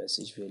देंगे।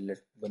 पैसेज वे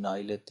बना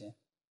ही लेते हैं।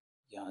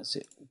 यहाँ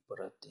से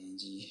ऊपर आते हैं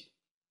जी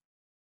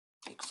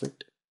 1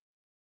 फीट,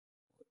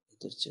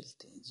 इधर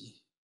चलते हैं जी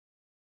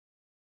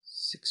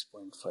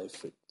 6.5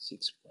 फीट,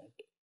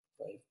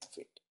 6.5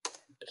 फीट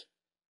एंटर।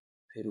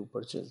 फिर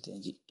ऊपर चलते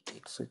हैं जी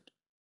 1 फीट,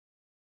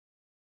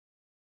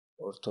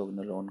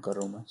 ऑर्थोगोनल ऑन कर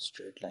रहा हूँ मैं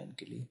स्ट्रेट लाइन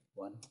के लिए,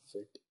 1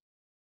 फीट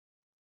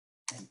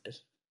एंटर।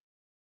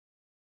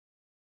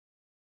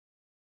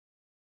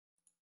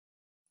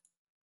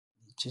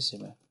 नीचे से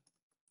मैं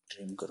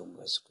ट्रिम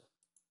करूँगा इसको,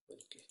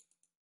 बल्कि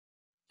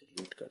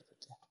डिलीट कर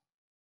देते हैं।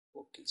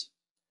 ओके जी,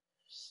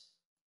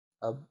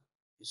 अब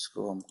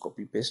इसको हम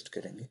कॉपी पेस्ट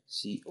करेंगे,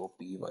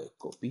 COPY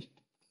कॉपी।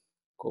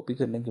 कॉपी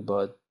करने के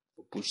बाद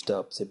वो पूछता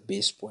आपसे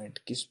बेस पॉइंट,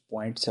 किस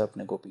पॉइंट से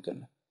आपने कॉपी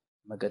करना।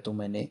 मैं कहता हूँ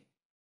मैंने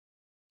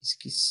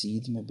इसकी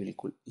सीध में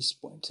बिल्कुल इस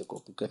पॉइंट से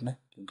कॉपी करना है,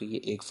 क्योंकि ये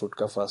 1 फुट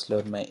का फासला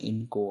है और मैं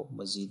इनको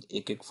मज़ीद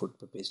 1-1 फुट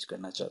पे पेस्ट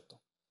करना चाहता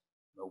हूँ।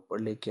 मैं ऊपर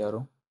लेके आ रहा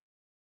हूँ,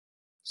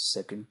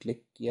 सेकंड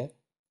क्लिक किया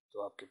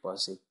तो आपके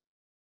पास एक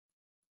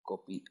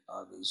कॉपी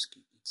आ गई उसकी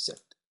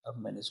एग्जैक्ट। अब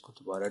मैंने इसको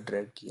दोबारा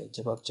ड्रैग किया।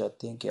 जब आप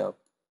चाहते हैं कि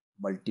आप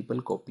मल्टीपल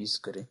कॉपीज़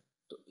करें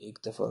तो एक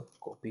दफ़ा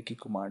कॉपी की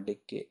कमांड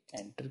लिख के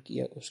एंटर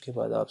किया, उसके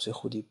बाद आपसे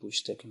खुद ही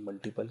पूछता है कि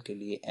मल्टीपल के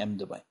लिए एम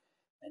दबाएं।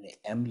 मैंने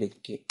एम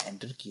लिख के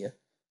एंटर किया।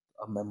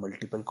 अब मैं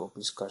मल्टीपल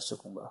कॉपीज़ कर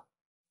सकूँगा।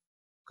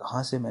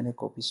 कहाँ से मैंने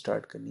कॉपी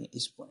स्टार्ट करनी है?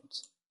 इस पॉइंट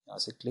से। यहाँ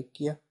से क्लिक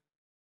किया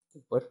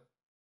ऊपर,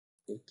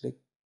 फिर क्लिक,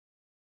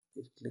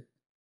 फिर क्लिक,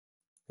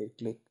 फिर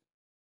click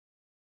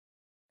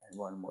and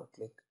one more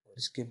click, और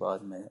इसके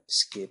बाद मैं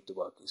एस्केप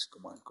दबा के इस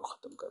कमांड को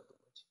ख़त्म कर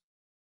दूँगा जी।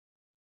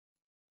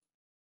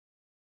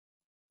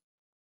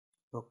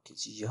 ओके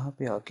जी, यहाँ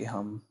पे आके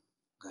हम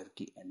घर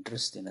की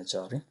एंट्रेंस देना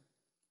चाह रहे हैं।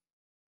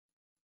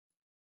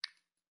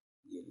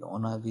 ये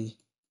लॉन आ गई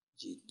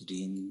जी,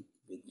 ग्रीन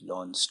विद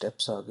लॉन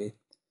स्टेप्स आ गए।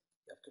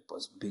 आपके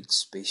पास बिग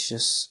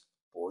स्पेशियस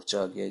पोर्च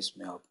आ गया।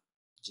 इसमें आप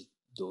जी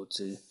 2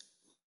 से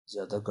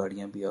ज़्यादा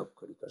गाड़ियाँ भी आप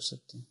खड़ी कर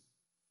सकते हैं।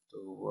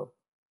 तो आप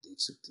देख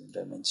सकते हैं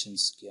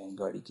डायमेंशंस क्या हैं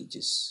गाड़ी की,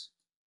 जिस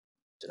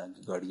तरह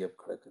की गाड़ी आप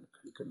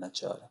खड़ी करना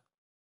चाह रहे हैं।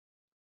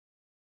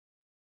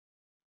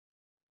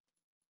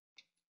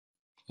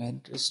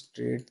 एंट्रेंस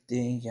स्ट्रेट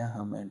दें या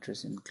हम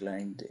एंट्रेंस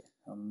इंक्लाइंड दें?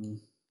 हम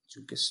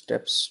चूँकि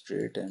स्टेप्स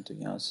स्ट्रेट हैं तो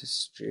यहाँ से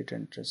स्ट्रेट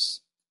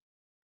एंट्रेंस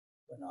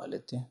बना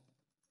लेते हैं।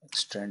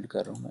 एक्सटेंड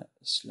कर रहा हूँ मैं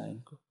इस लाइन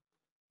को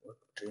और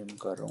ट्रिम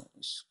कर रहा हूँ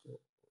इसको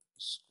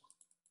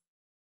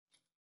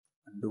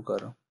अंडू कर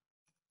रहा हूँ,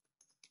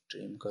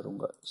 ट्रिम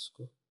करूँगा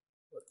इसको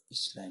और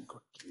इस लाइन को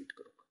डिलीट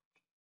करूँगा।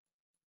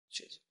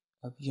 चलिए,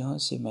 अब यहाँ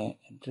से मैं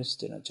एंट्रेंस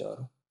देना चाह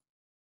रहा हूँ।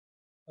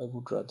 I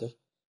would rather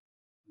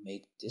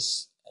make this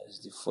as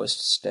the first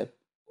step,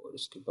 और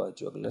उसके बाद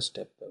जो अगला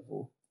स्टेप है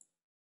वो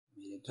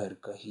मेरे घर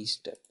का ही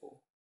स्टेप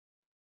हो।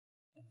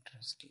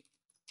 एंट्रेंस के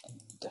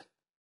अंदर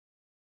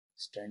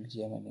स्टैंड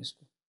किया मैंने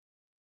इसको।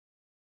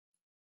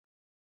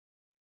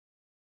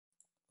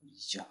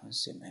 यहाँ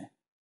से मैं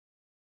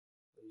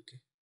बल्कि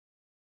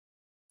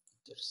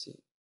इधर से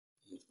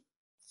 1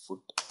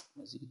 फुट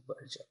मजीद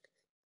बढ़ जाके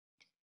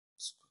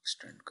इसको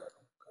एक्सटेंड कर रहा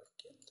हूँ घर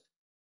के अंदर।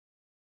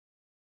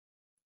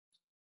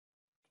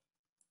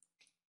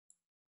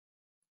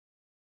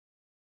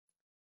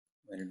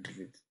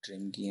 मैंने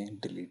ट्रिम किए हैं,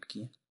 डिलीट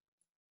किए।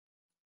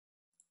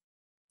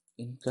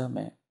 इनका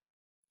मैं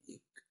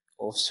एक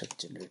ऑफसेट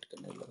जनरेट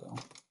करने लगा हूँ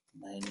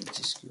 9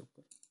 इंचेस के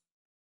ऊपर,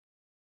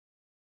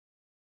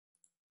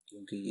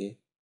 क्योंकि ये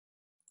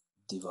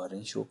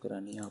दीवारें शो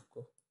करानी है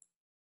आपको।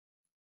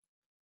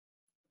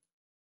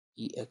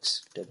 EX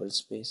double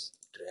space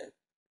drag,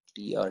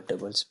 TR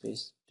double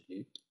space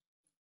delete,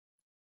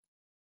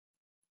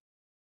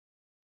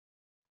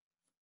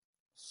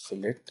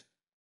 fillet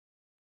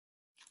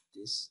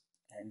this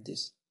and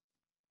this.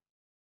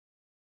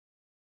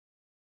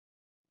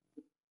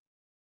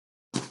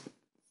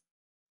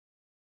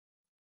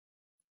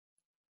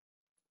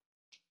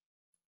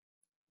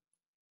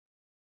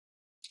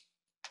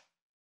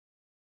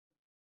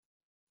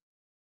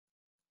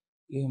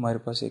 ये हमारे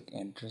पास एक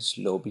एंट्रेंस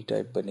लॉबी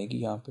टाइप बनेगी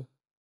यहाँ पे,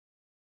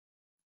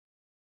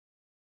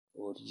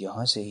 और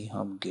यहाँ से ही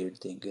हम गेट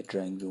देंगे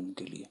ड्राइंग रूम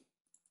के लिए।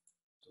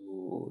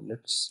 तो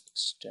लेट्स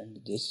एक्सटेंड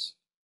दिस,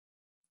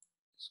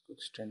 इसको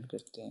एक्सटेंड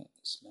करते हैं,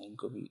 इस लाइन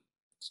को भी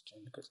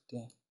एक्सटेंड करते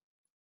हैं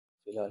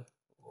फिलहाल,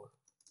 और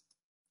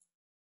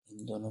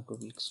इन दोनों को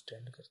भी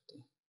एक्सटेंड करते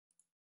हैं।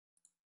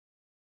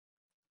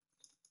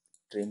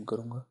 ट्रिम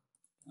करूँगा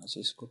यहाँ से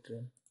इसको,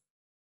 ट्रिम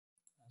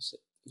यहाँ से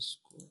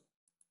इसको,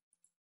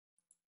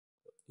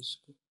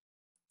 इसको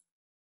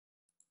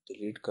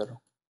डिलीट कर रहा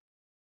हूँ।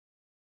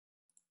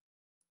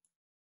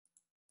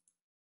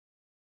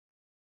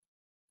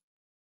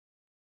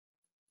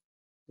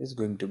 There's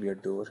going to be a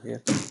door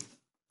here.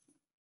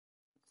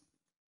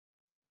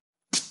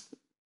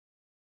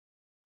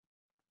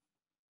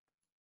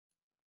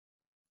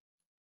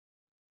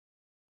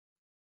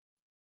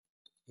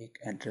 एक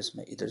एंट्रेंस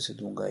मैं इधर से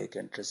दूंगा, एक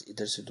एंट्रेंस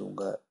इधर से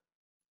दूंगा।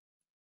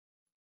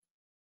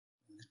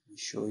 Let me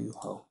show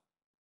you how.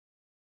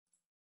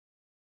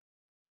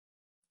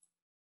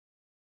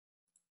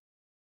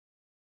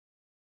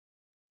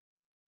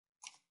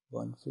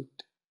 One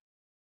feet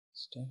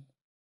stand.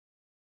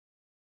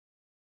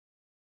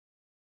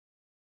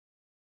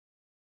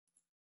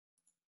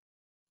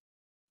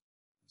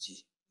 जी,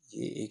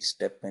 ये एक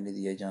स्टेप मैंने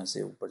दिया जहाँ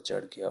से ऊपर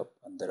चढ़ के आप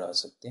अंदर आ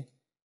सकते हैं।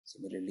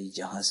 सिमिलरली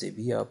जहाँ से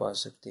भी आप आ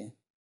सकते हैं।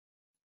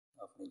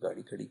 आपने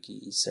गाड़ी खड़ी की,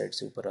 इस साइड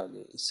से ऊपर आ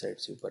गए, इस साइड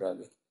से ऊपर आ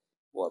गए,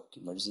 वो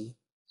आपकी मर्जी है।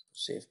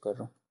 सेव कर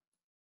रहा हूँ।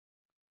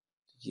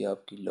 ये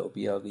आपकी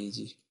लॉबी आ गई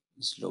जी।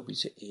 इस लॉबी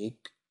से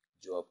एक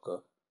जो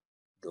आपका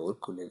डोर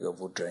खुलेगा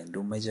वो ड्राइंग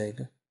रूम में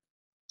जाएगा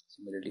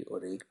सिमिलरली,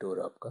 और एक डोर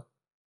आपका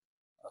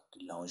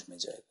आपकी लाउंज में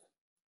जाएगा।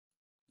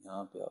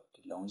 यहाँ पे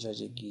आपकी लाउंज आ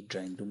जाएगी।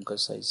 ड्राइंग रूम का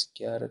साइज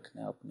क्या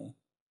रखना है आपने,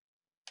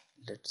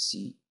 लेट्स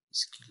सी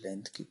इसकी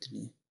लेंथ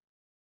कितनी,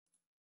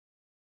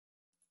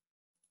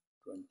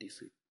 20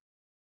 फीट।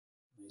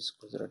 मैं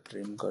इसको ज़रा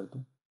ट्रिम कर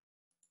दूं,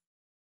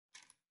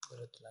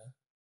 गलत लाइन,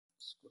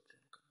 इसको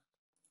ट्रिम करना।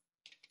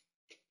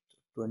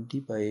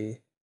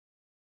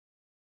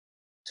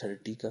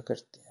 20/30 का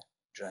करते हैं,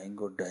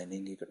 ड्राइंग और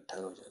डाइनिंग इकट्ठा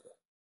हो जाएगा।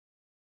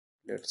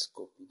 Let's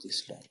copy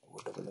this line,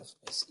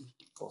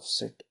 OFFSET,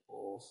 offset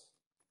of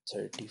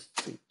 30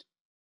 feet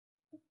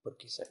ऊपर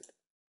की साइड,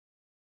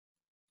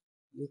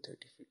 ये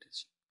 30 फीट है।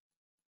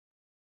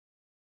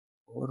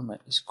 और मैं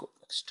इसको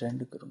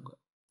एक्सटेंड करूंगा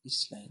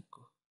इस लाइन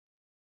को,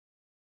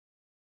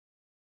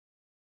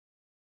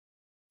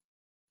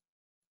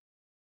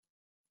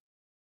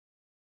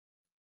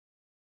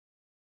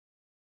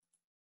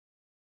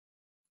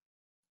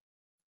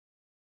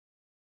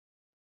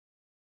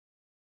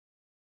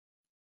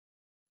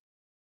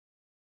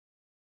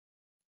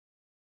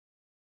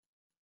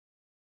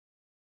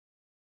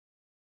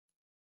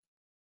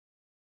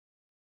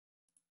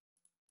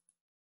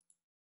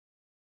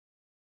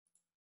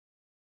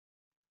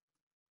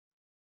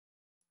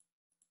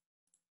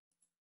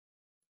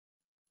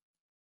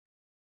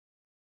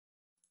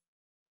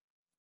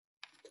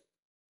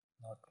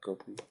 not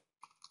copy,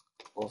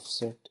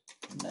 offset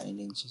 9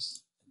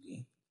 inches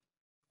again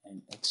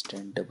and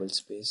extend double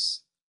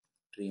space,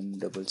 trim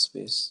double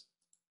space,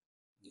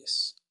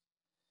 yes।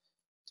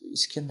 तो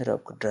इसके अंदर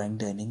आपका ड्राइंग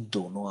डाइनिंग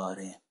दोनों आ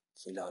रहे हैं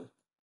फिलहाल।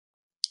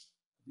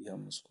 अभी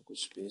हम उसको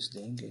कुछ स्पेस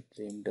देंगे,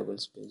 ट्रिम डबल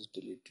स्पेस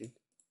डिलीटेड,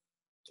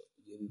 तो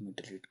ये भी मैं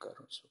डिलीट कर रहा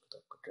हूँ इस वक्त।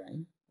 आपका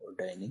ड्राइंग और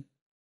डाइनिंग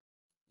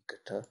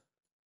इकट्ठा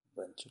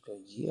बन चुका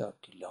है। ये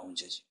आपकी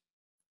लाउंज है जी,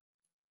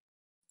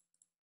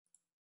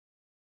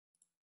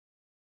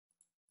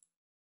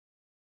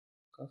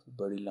 काफ़ी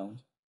बड़ी लाउंज,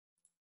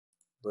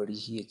 बड़ी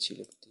ही अच्छी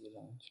लगती है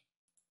लाउंज।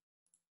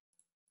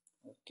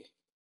 Okay,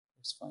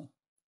 it's fine.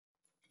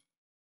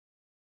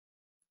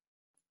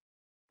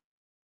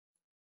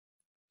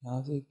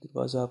 यहाँ से एक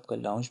दरवाज़ा आपका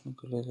लाउंज में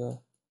खुलेगा,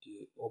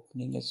 ये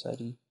ओपनिंग है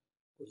सारी।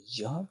 और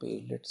यहाँ पे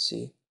लेट्स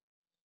से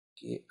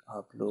कि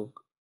आप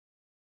लोग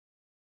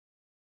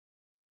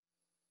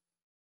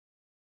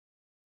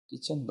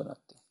किचन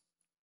बनाते हैं,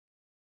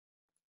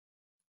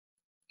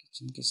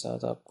 किचन के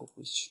साथ आपको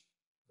कुछ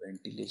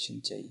वेंटिलेशन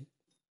चाहिए।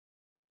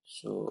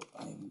 सो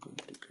I am going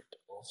to get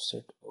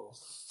offset of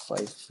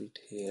 5 feet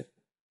here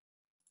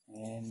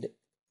and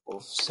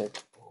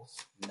offset of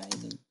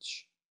 9 inch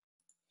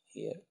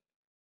here।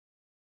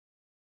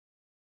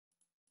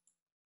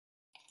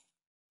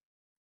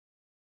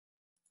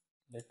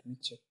 Let me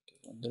check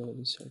अंदर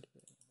वाली साइड पे,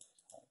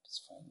 इट्स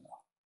फाइन नाउ।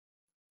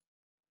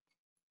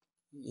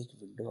 एक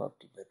विंडो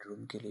आपके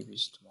बेडरूम के लिए भी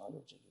इस्तेमाल हो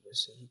जाएगी,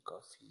 वैसे ही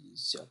काफ़ी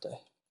ज़्यादा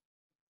है।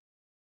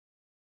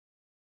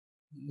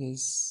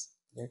 Guys,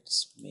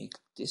 let's make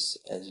this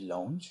as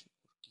lounge।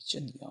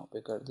 Kitchen यहाँ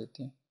पे कर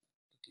देते हैं,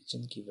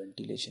 किचन की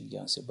वेंटिलेशन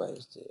यहाँ से बाहर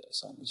से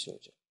आसानी से हो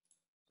जाए।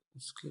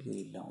 उसके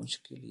लिए लाउंज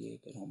के लिए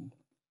अगर हम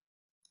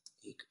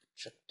एक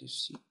अट्रैक्टिव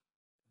सी,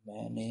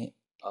 मैंने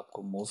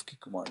आपको मूव की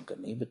कमांड का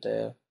नहीं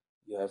बताया।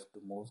 You have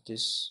to move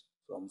this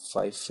from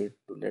 5 feet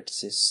to let's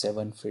say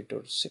 7 feet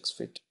और 6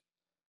 feet.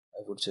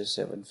 I would say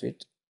 7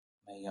 feet.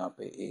 मैं यहाँ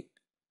पे एक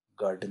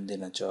गार्डन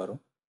देना चाह रहा हूँ,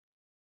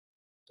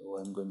 तो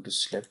I am going to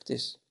select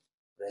this,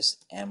 press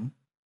M,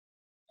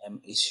 M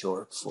is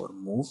short for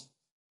move,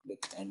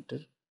 click enter।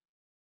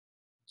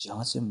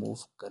 जहाँ से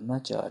मूव करना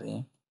चाह रहे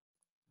हैं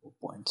वो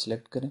पॉइंट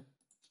सेलेक्ट करें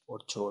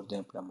और छोड़ दें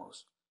अपना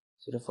माउस।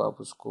 सिर्फ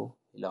आप उसको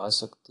हिला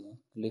सकते हैं,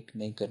 क्लिक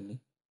नहीं करनी।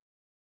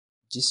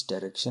 जिस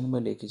डायरेक्शन में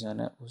लेके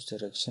जाना है उस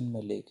डायरेक्शन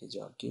में लेके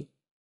जाके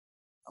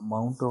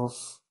अमाउंट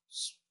ऑफ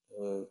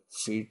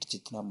फीट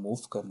जितना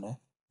मूव करना है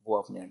वो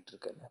आपने एंटर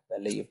करना है।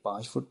 पहले ये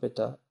 5 फुट पे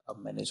था, अब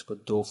मैंने इसको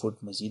 2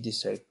 फुट मजीद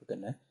इस साइड पे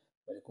करना है।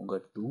 मैं लिखूँगा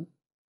 2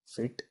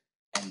 फीट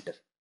एंटर।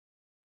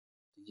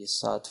 तो ये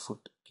 7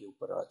 फुट के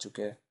ऊपर आ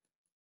चुका है।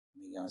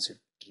 मैं यहाँ से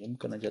ट्रिम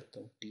करना चाहता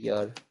हूँ,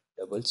 TR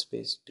double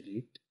space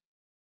delete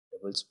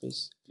double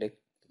space click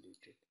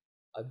deleted.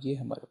 अब ये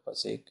हमारे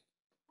पास एक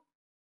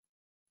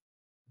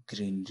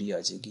ग्रीनरी आ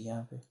जाएगी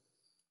यहाँ पे।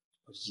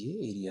 और ये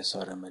एरिया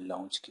सारा मैं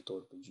लाउंज के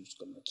तौर पे यूज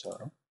करना चाह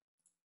रहा हूँ,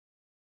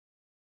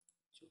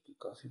 जो कि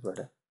काफ़ी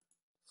बड़ा है,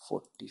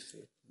 40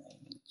 feet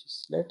 9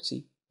 inches. Let's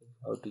see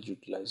how to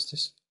utilise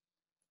this.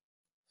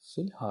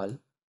 फिलहाल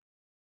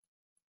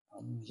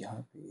हम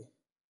यहाँ पे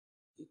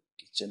एक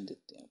किचन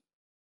देते हैं,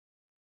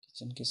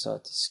 किचन के साथ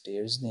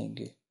स्टेयर्स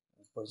देंगे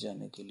ऊपर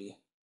जाने के लिए,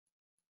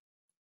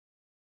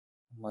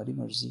 हमारी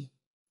मर्जी।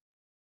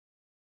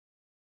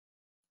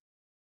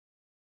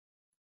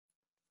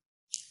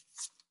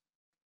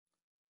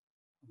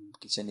 हम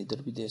किचन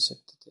इधर भी दे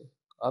सकते थे,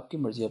 आपकी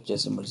मर्जी, आप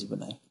जैसे मर्जी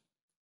बनाएं।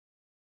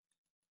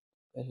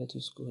 पहले तो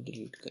इसको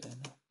डिलीट करें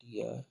ना,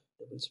 TR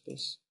double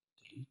space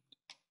delete,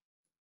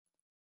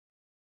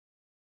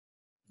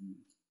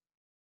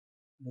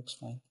 looks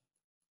fine।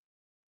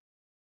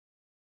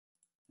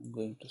 I'm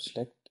going to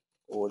select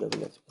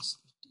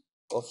OFFSET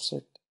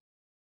offset।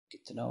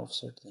 कितना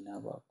ऑफसेट देना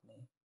अब आपने,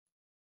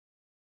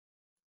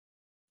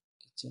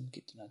 किचन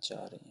कितना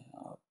चाह रहे हैं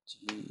आप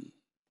जी,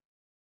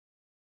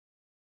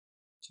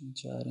 किचन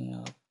चाह रहे हैं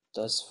आप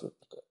 10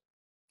 फुट का,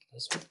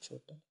 10 फुट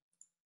छोटा,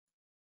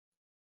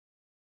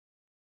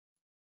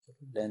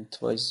 लेंथ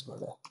वाइज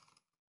बड़ा,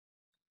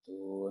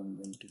 तो I am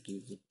going to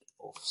give it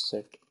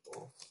offset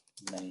of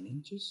 9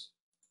 inches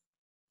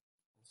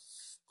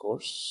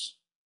course,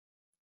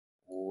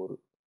 और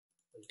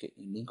बल्कि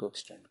इन्हीं को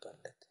एक्सटेंड कर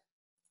लेते हैं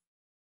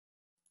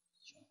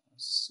यहाँ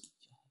से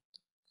यहाँ।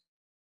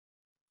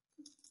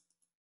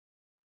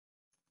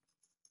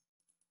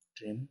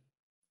 Trim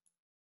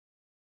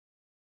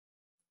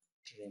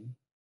trim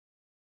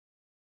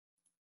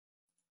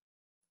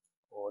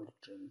all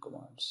trim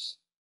commands.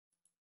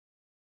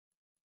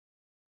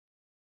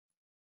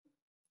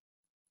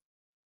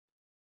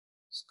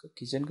 इसका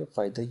किचन का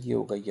फ़ायदा ये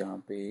होगा यहाँ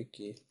पे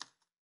कि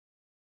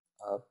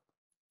आप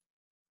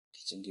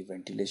किचन की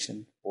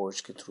वेंटिलेशन पोर्च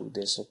के थ्रू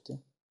दे सकते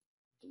हैं।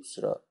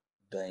 दूसरा,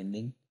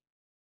 डाइनिंग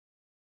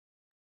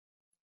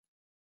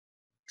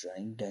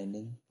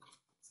डाइनिंग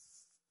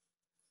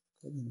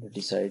हमने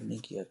डिसाइड नहीं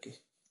किया कि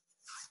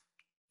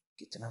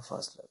कितना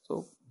फासला,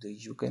 तो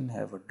you can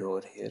have a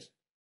door hair.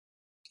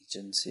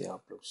 Kitchen से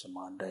आप लोग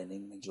सामान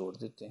डाइनिंग में जोड़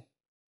देते हैं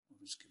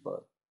और उसके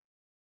बाद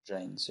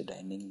ड्राइंग से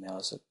डाइनिंग में आ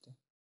सकते हैं।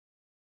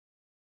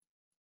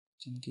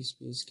 किचन की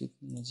स्पेस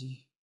कितनी है जी?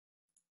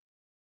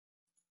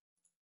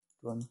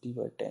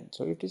 20x10,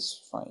 so it is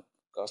fine.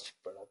 काफ़ी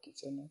बड़ा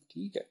किचन है,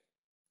 ठीक है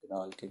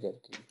फिलहाल के घर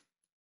के लिए।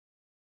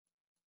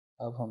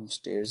 अब हम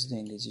स्टेयर्स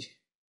देंगे जी,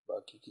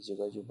 बाकी की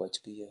जगह जो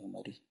बच गई है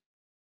हमारी,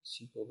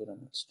 इसी को अगर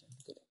हम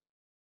एक्सटेंड करें,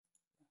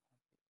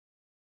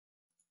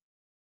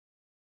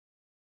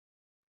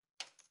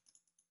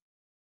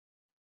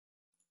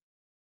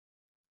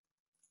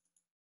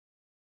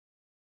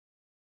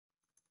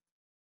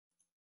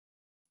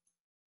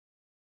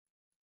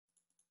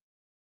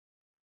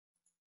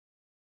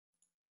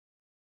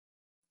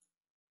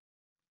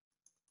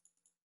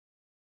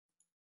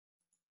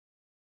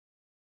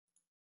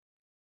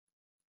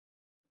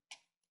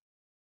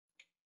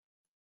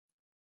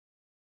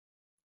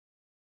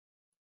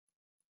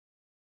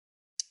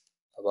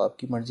 अब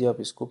आपकी मर्जी, आप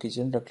इसको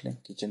किचन रख लें,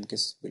 किचन के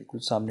बिल्कुल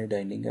सामने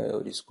डाइनिंग है,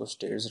 और इसको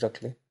स्टेयर्स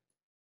रख लें,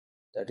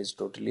 that is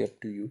totally up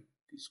to you.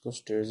 इसको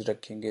स्टेयर्स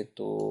रखेंगे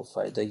तो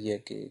फ़ायदा ये है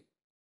कि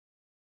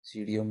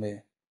सीढ़ियों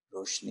में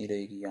रोशनी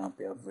रहेगी, यहाँ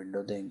पे आप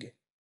विंडो देंगे।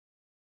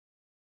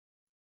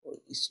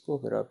 और इसको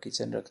अगर आप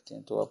किचन रखते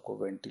हैं तो आपको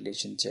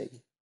वेंटिलेशन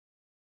चाहिए,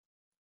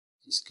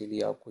 जिसके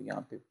लिए आपको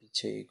यहाँ पे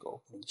पीछे एक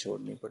ओपनिंग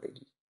छोड़नी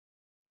पड़ेगी।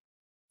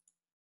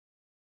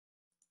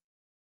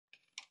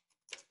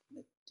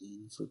 मैं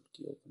 3 फुट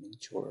की ओपनिंग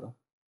छोड़ रहा हूँ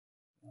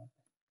यहाँ पे।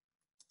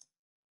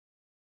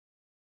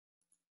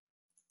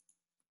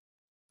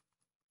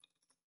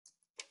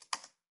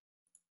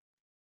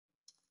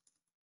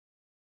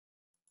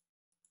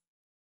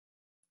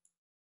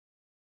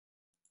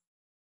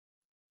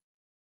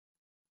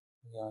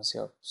 यहाँ से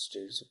आप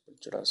स्टेयर्स ऊपर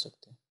चढ़ा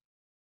सकते हैं,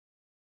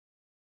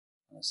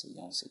 यहाँ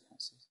से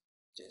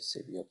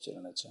जैसे भी आप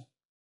चलाना चाहें।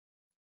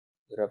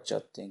 अगर आप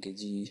चाहते हैं कि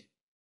जी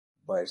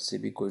बाहर से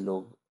भी कोई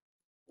लोग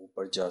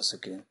ऊपर जा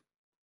सकें,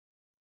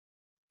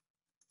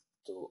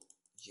 तो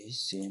यही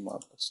सेम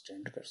आप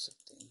एक्सटेंड कर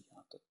सकते हैं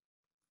यहाँ तक।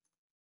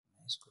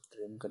 मैं इसको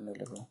ट्रिम करने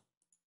लगा हूँ।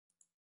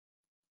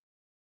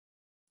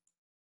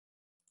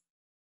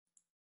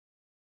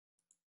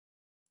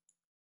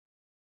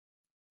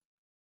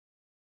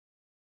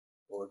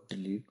 और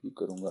डिलीट भी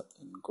करूँगा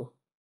इनको,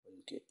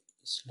 बल्कि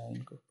इस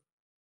लाइन को,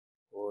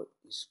 और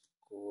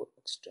इसको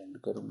एक्सटेंड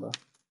करूँगा,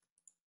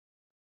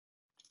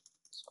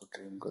 इसको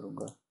ट्रिम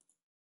करूँगा,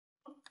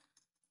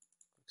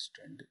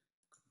 एक्सटेंड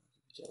करने की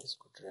बजाय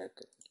इसको ड्रैग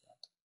करके यहाँ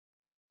तक।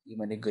 ये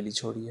मैंने गली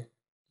छोड़ी है,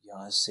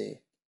 यहाँ से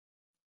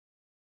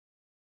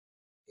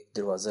एक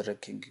दरवाज़ा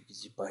रखेंगे कि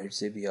जी बाहर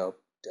से भी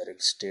आप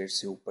डायरेक्ट स्टेयर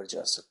से ऊपर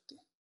जा सकते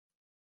हैं।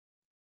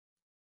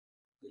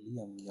 गली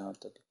हम यहाँ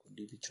तक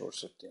खुली भी छोड़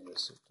सकते हैं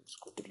वैसे, तो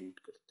इसको डिलीट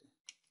करते हैं।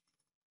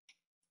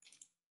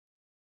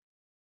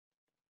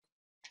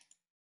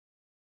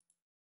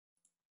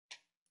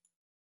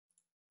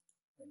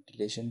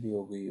 वेंटिलेशन भी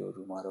हो गई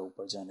और हमारा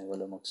ऊपर जाने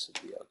वाला मकसद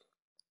भी आ गया।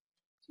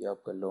 ये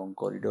आपका लॉन्ग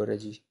कॉरिडोर है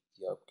जी,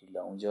 ये आपकी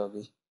लाउंज आ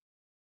गई।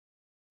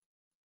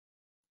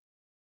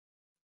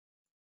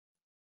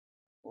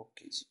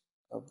 ओके जी,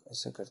 अब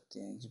ऐसा करते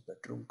हैं जी,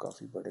 बेडरूम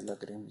काफ़ी बड़े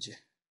लग रहे हैं मुझे,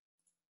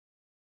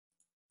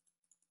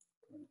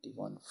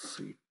 21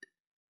 फीट।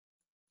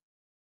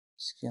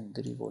 इसके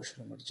अंदर ही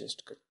वॉशरूम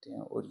एडजस्ट करते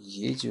हैं, और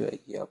ये जो है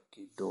ये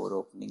आपकी डोर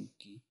ओपनिंग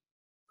की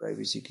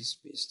प्राइवेसी की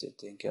स्पेस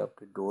देते हैं कि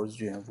आपके डोर्स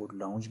जो हैं वो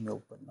लाउंज में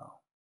ओपन ना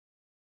हो,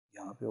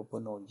 यहाँ पे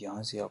ओपन हो,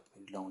 यहाँ से आप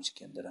फिर लाउंज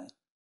के अंदर आएँ।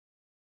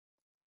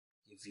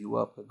 ये व्यू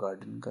आपका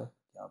गार्डन का,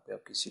 यहाँ पे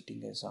आपकी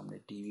सिटिंग है, सामने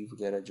टीवी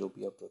वगैरह जो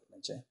भी आप रखना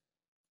चाहें।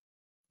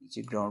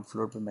 नीचे ग्राउंड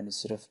फ्लोर पे मैंने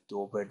सिर्फ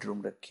 2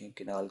 बेडरूम रखे हैं।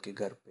 किनाल के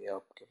घर पे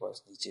आपके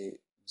पास नीचे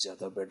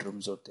ज़्यादा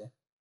बेडरूम्स होते हैं,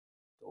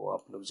 तो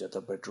आप लोग ज़्यादा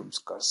बेडरूम्स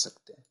कर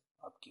सकते हैं,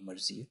 आपकी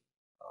मर्ज़ी है।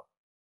 आप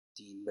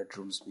 3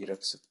 बेडरूम्स भी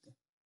रख सकते हैं।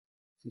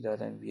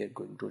 फिलहाल we are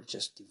going to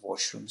adjust the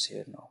washrooms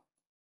here now.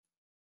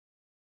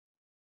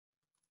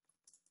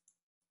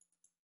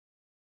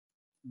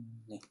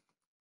 नहीं,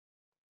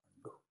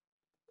 undo.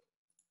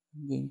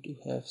 I'm going to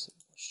have some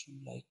washroom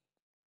like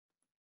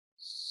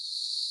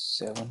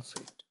 7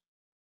 feet.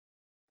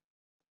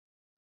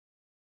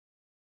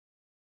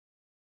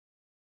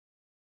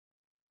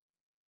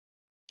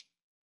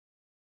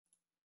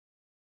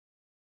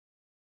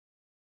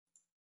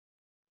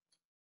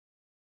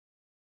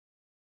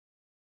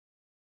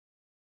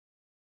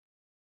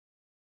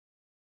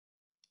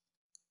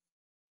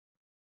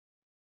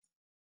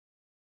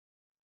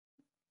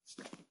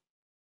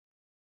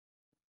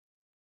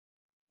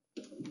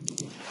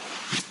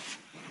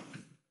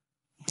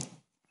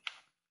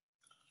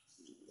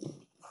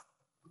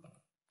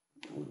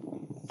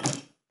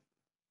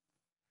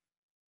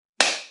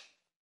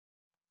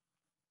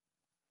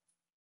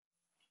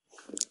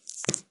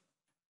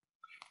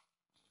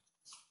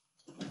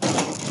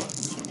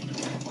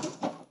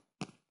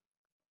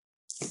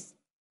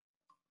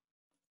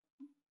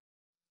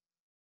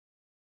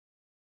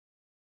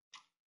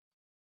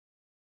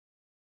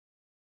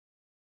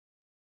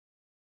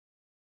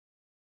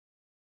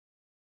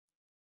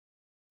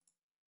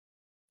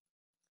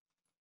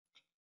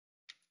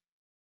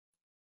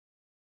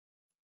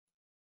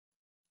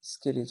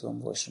 इसके लिए तो हम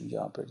वॉशरूम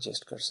यहाँ पर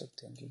एडजस्ट कर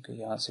सकते हैं, क्योंकि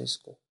यहाँ से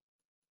इसको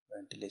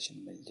वेंटिलेशन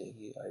मिल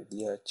जाएगी।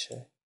 आइडिया अच्छा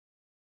है।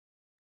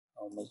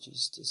 How much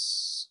is this?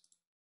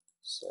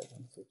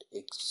 7 feet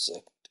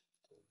exact.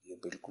 तो ये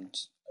बिल्कुल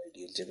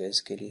आइडियल जगह है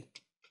इसके लिए।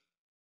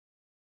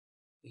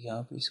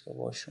 यहाँ पे इसका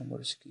वॉशरूम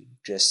और इसकी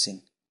ड्रेसिंग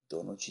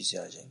दोनों चीज़ें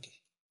आ जाएंगी।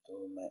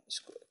 तो मैं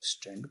इसको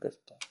एक्सटेंड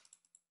करता हूँ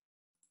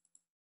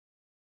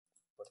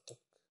ऊपर तक।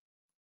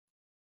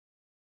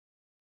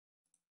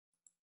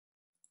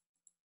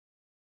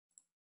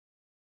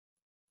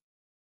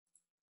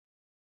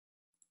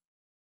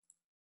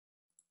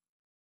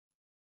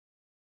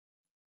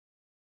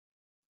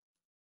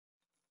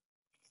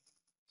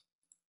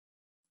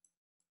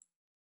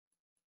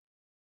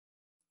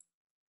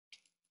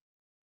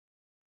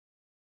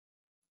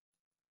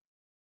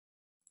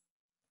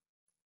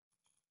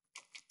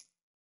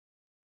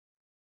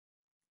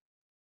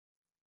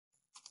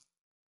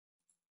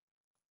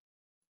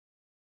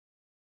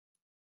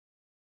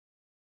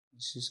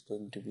 This is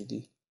going to be the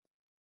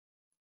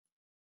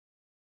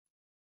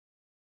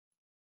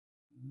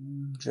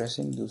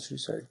dressing दूसरी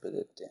साइड पे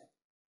देते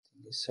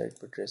हैं। इस साइड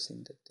पे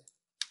ड्रेसिंग देते हैं।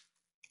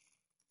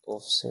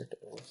 Offset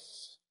of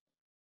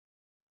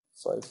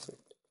 5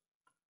 feet.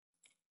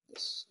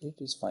 Yes,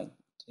 it is fine.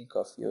 इतनी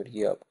काफ़ी। और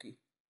ये आपकी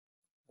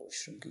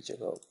वॉशरूम की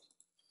जगह होगी।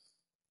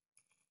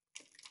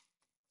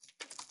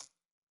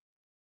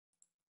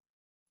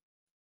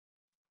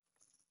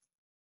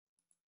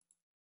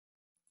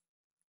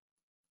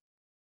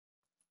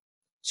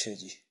 अच्छा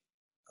जी,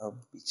 अब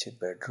पीछे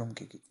बेडरूम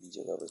की कितनी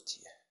जगह बची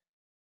है?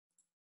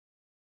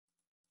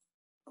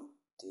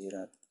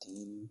 13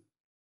 3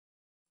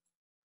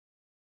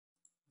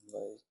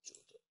 बाय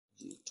 14।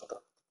 ये थोड़ा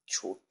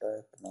छोटा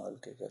है कनाल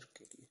के घर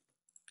के लिए।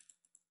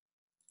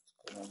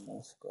 इसको मैं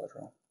मूव कर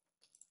रहा हूँ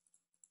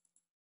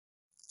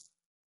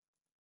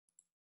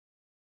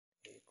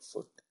 1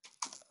 फुट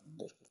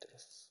अंदर की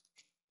तरफ।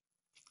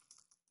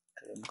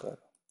 ट्रिम कर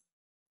रहा हूँ।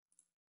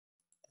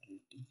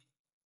 Deleting,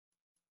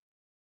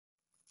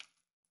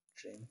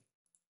 trim,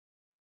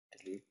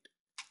 delete,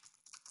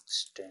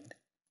 extend,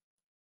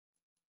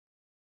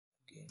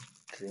 again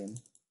trim,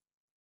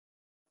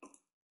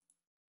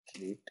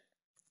 delete,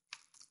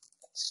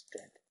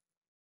 extend.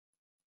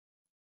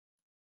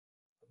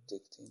 अब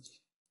देखते हैं जी।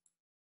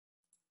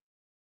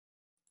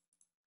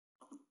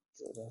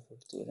 14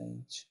 फुट 13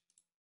 इंच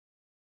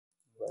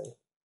बाय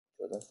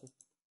 14 फुट।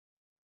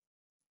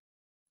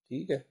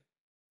 ठीक है।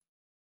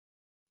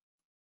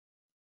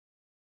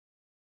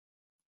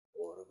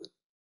 और अगर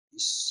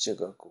इस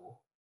जगह को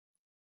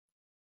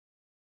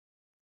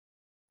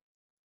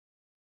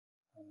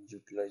हम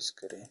यूटिलाइज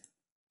करें,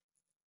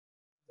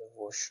 द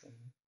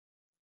वॉशरूम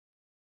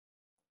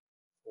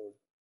और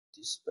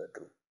दिस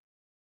बेडरूम,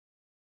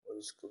 और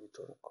इसको भी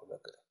थोड़ा खुला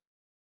करें।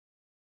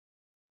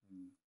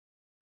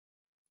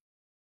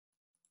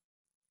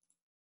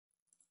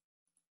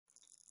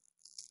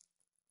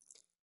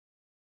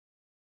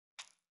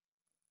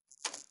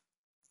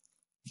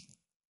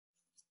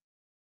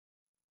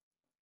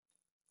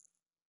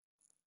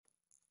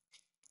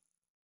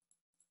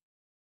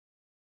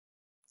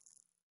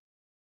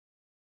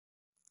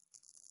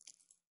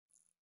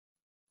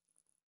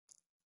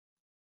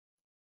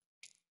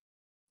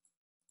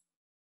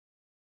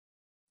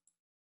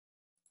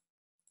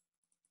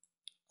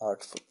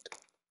 आठ foot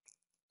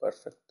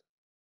perfect.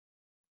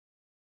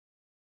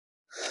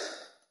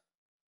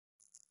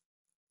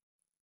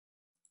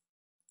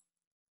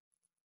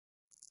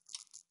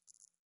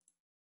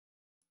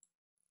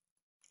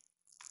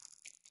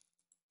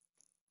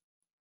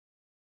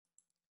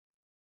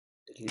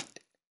 Delete,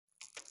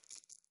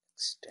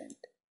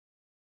 extend,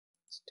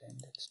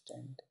 extend,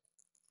 extend,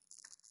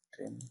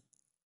 trim.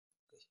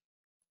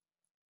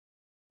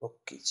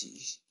 Okay ji,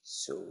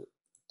 so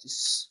this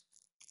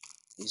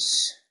is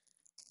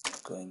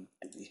going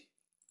to be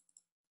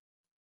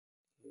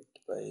 8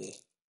 by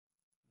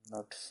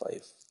not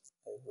 5.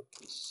 I would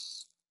be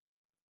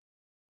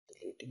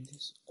deleting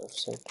this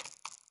offset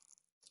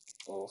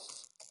of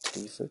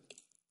 3 feet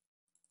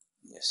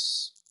yes,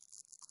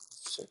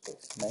 set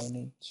of 9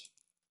 inch,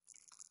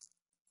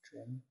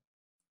 trim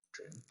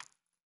trim,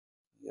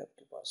 ये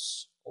आपके पास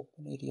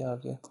open area आ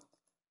गया।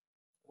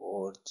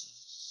 और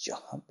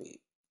यहाँ पे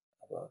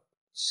अब आप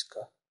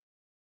इसका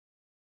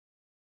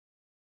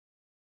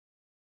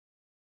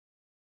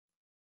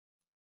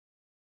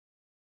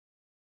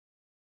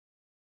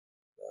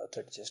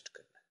adjust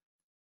करना है।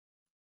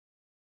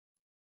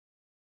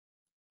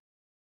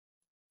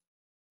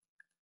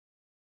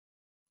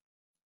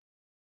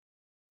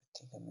 आई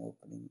थिंक हमें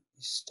ओपनिंग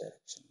इस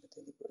डायरेक्शन में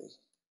देनी पड़ेगी।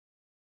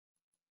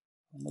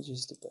 How much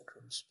is the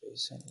bedroom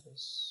space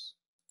anyways?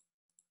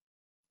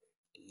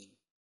 18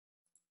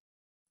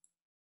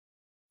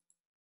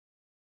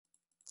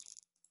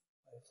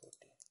 by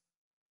 14.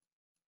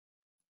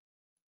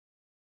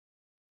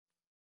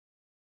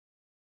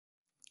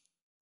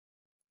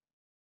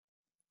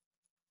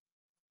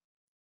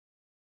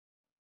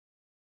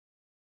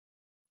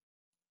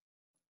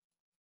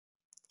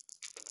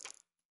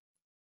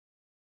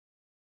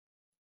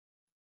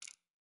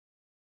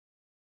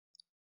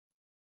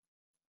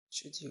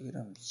 जी, अगर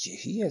हम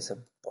यही ऐसा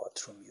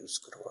बाथरूम यूज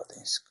करवा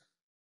दें इसका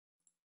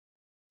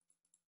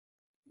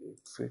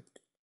 8 feet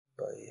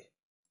by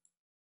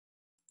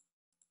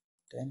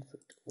 10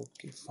 feet,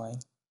 okay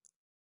fine.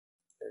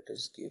 Let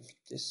us give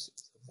this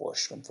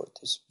washroom for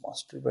this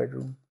master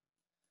bedroom.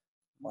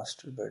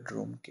 Master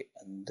bedroom के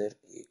अंदर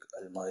एक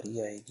अलमारी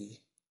आएगी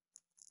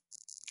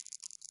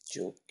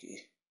जो कि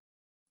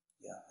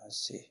यहाँ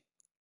से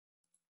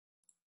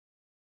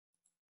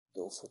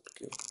 2 फुट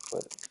के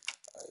ऊपर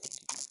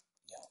आएगी।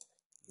 यहाँ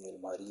पे ये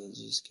अलमारी है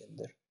जी, इसके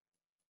अंदर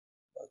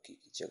बाकी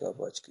की जगह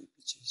बच गई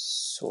पीछे।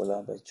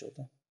 16 by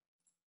 14,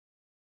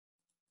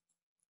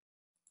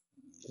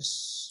 yes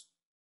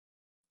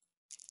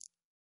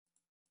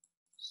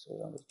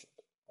 16 by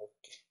 14,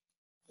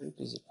 okay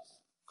it is enough,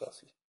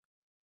 काफी।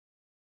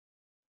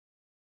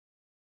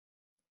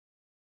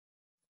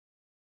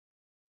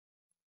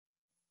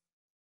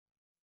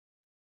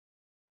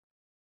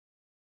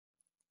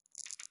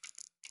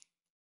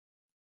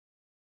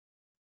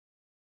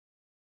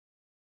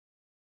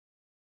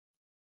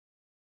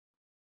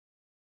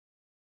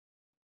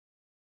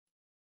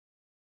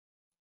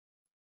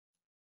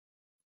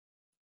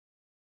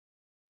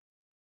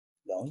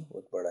 लाउंज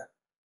बहुत बड़ा है।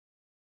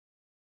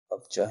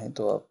 अब चाहें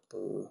तो आप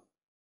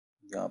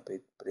यहाँ पे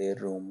प्रेयर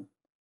रूम,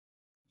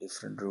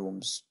 डिफरेंट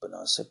रूम्स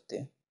बना सकते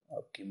हैं,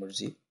 आपकी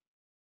मर्जी।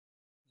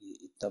 ये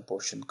इतना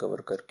पोर्शन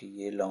कवर करके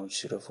ये लाउंज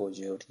सिर्फ हो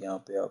जाए और यहाँ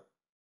पे आप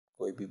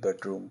कोई भी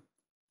बेडरूम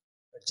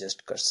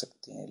एडजस्ट कर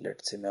सकते हैं।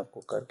 लेट से मैं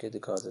आपको करके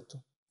दिखा देता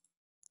हूँ।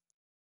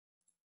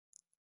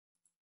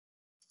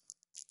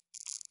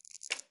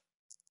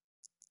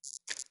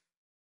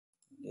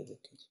 ये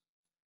देखिए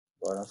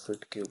 12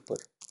 फीट के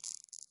ऊपर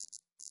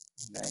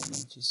 9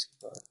 इंच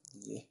के बाद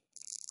ये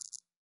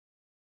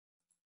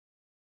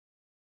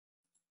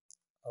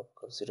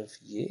आपका सिर्फ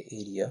ये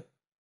एरिया,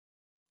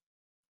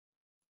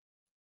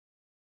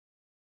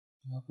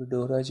 यहाँ पे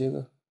डोर आ जाएगा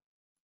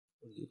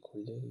और ये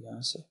खुल जाएगा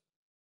यहाँ से।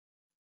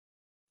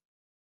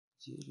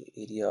 ये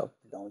एरिया आप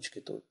लाउंज के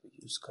तौर पे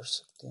यूज कर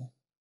सकते हैं।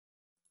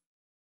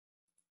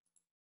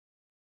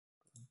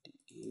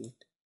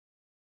 28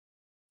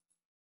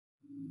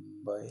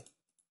 बाय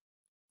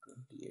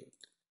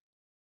 28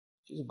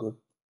 इज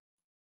गुड।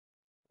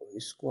 और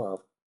इसको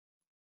आप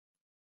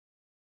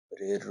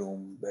prayer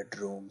room,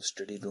 bedroom,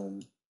 study room,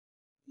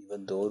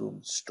 even 2 room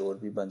store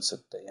भी बन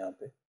सकता है। यहाँ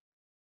पे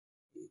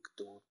एक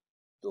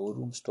दो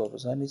रूम्स तो आप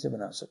आसानी से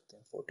बना सकते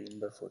हैं। 14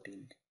 बाय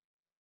 14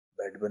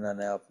 बेड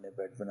बनाना है आपने,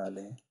 बेड बना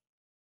लें।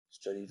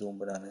 स्टडी रूम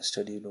बनाना है,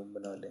 स्टडी रूम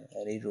बना लें।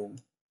 Any room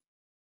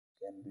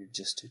can be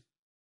adjusted.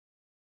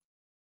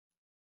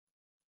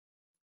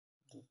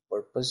 तो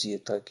पर्पस ये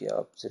था कि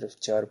आप सिर्फ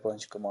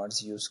 4-5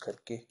 कमांड्स यूज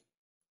करके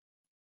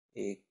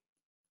एक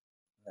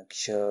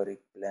नक्शा और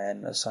एक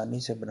प्लान आसानी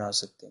से बना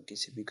सकते हैं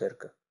किसी भी घर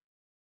का।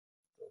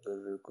 तो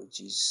अगर कोई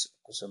चीज़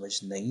को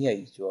समझ नहीं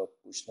आई जो आप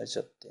पूछना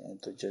चाहते हैं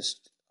तो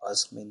just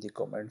ask me in the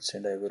comments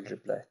and I will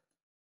reply.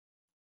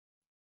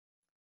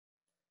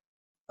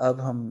 अब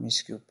हम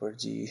इसके ऊपर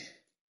जी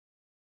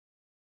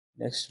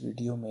नेक्स्ट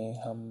वीडियो में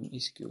हम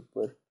इसके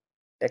ऊपर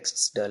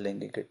टेक्स्ट्स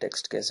डालेंगे कि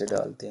टेक्स्ट कैसे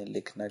डालते हैं,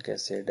 लिखना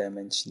कैसे है,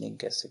 डायमेंशनिंग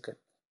कैसे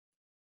करते हैं।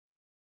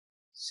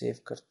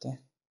 सेव करते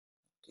हैं।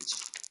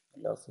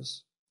 अल्लाह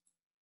हाफिज़।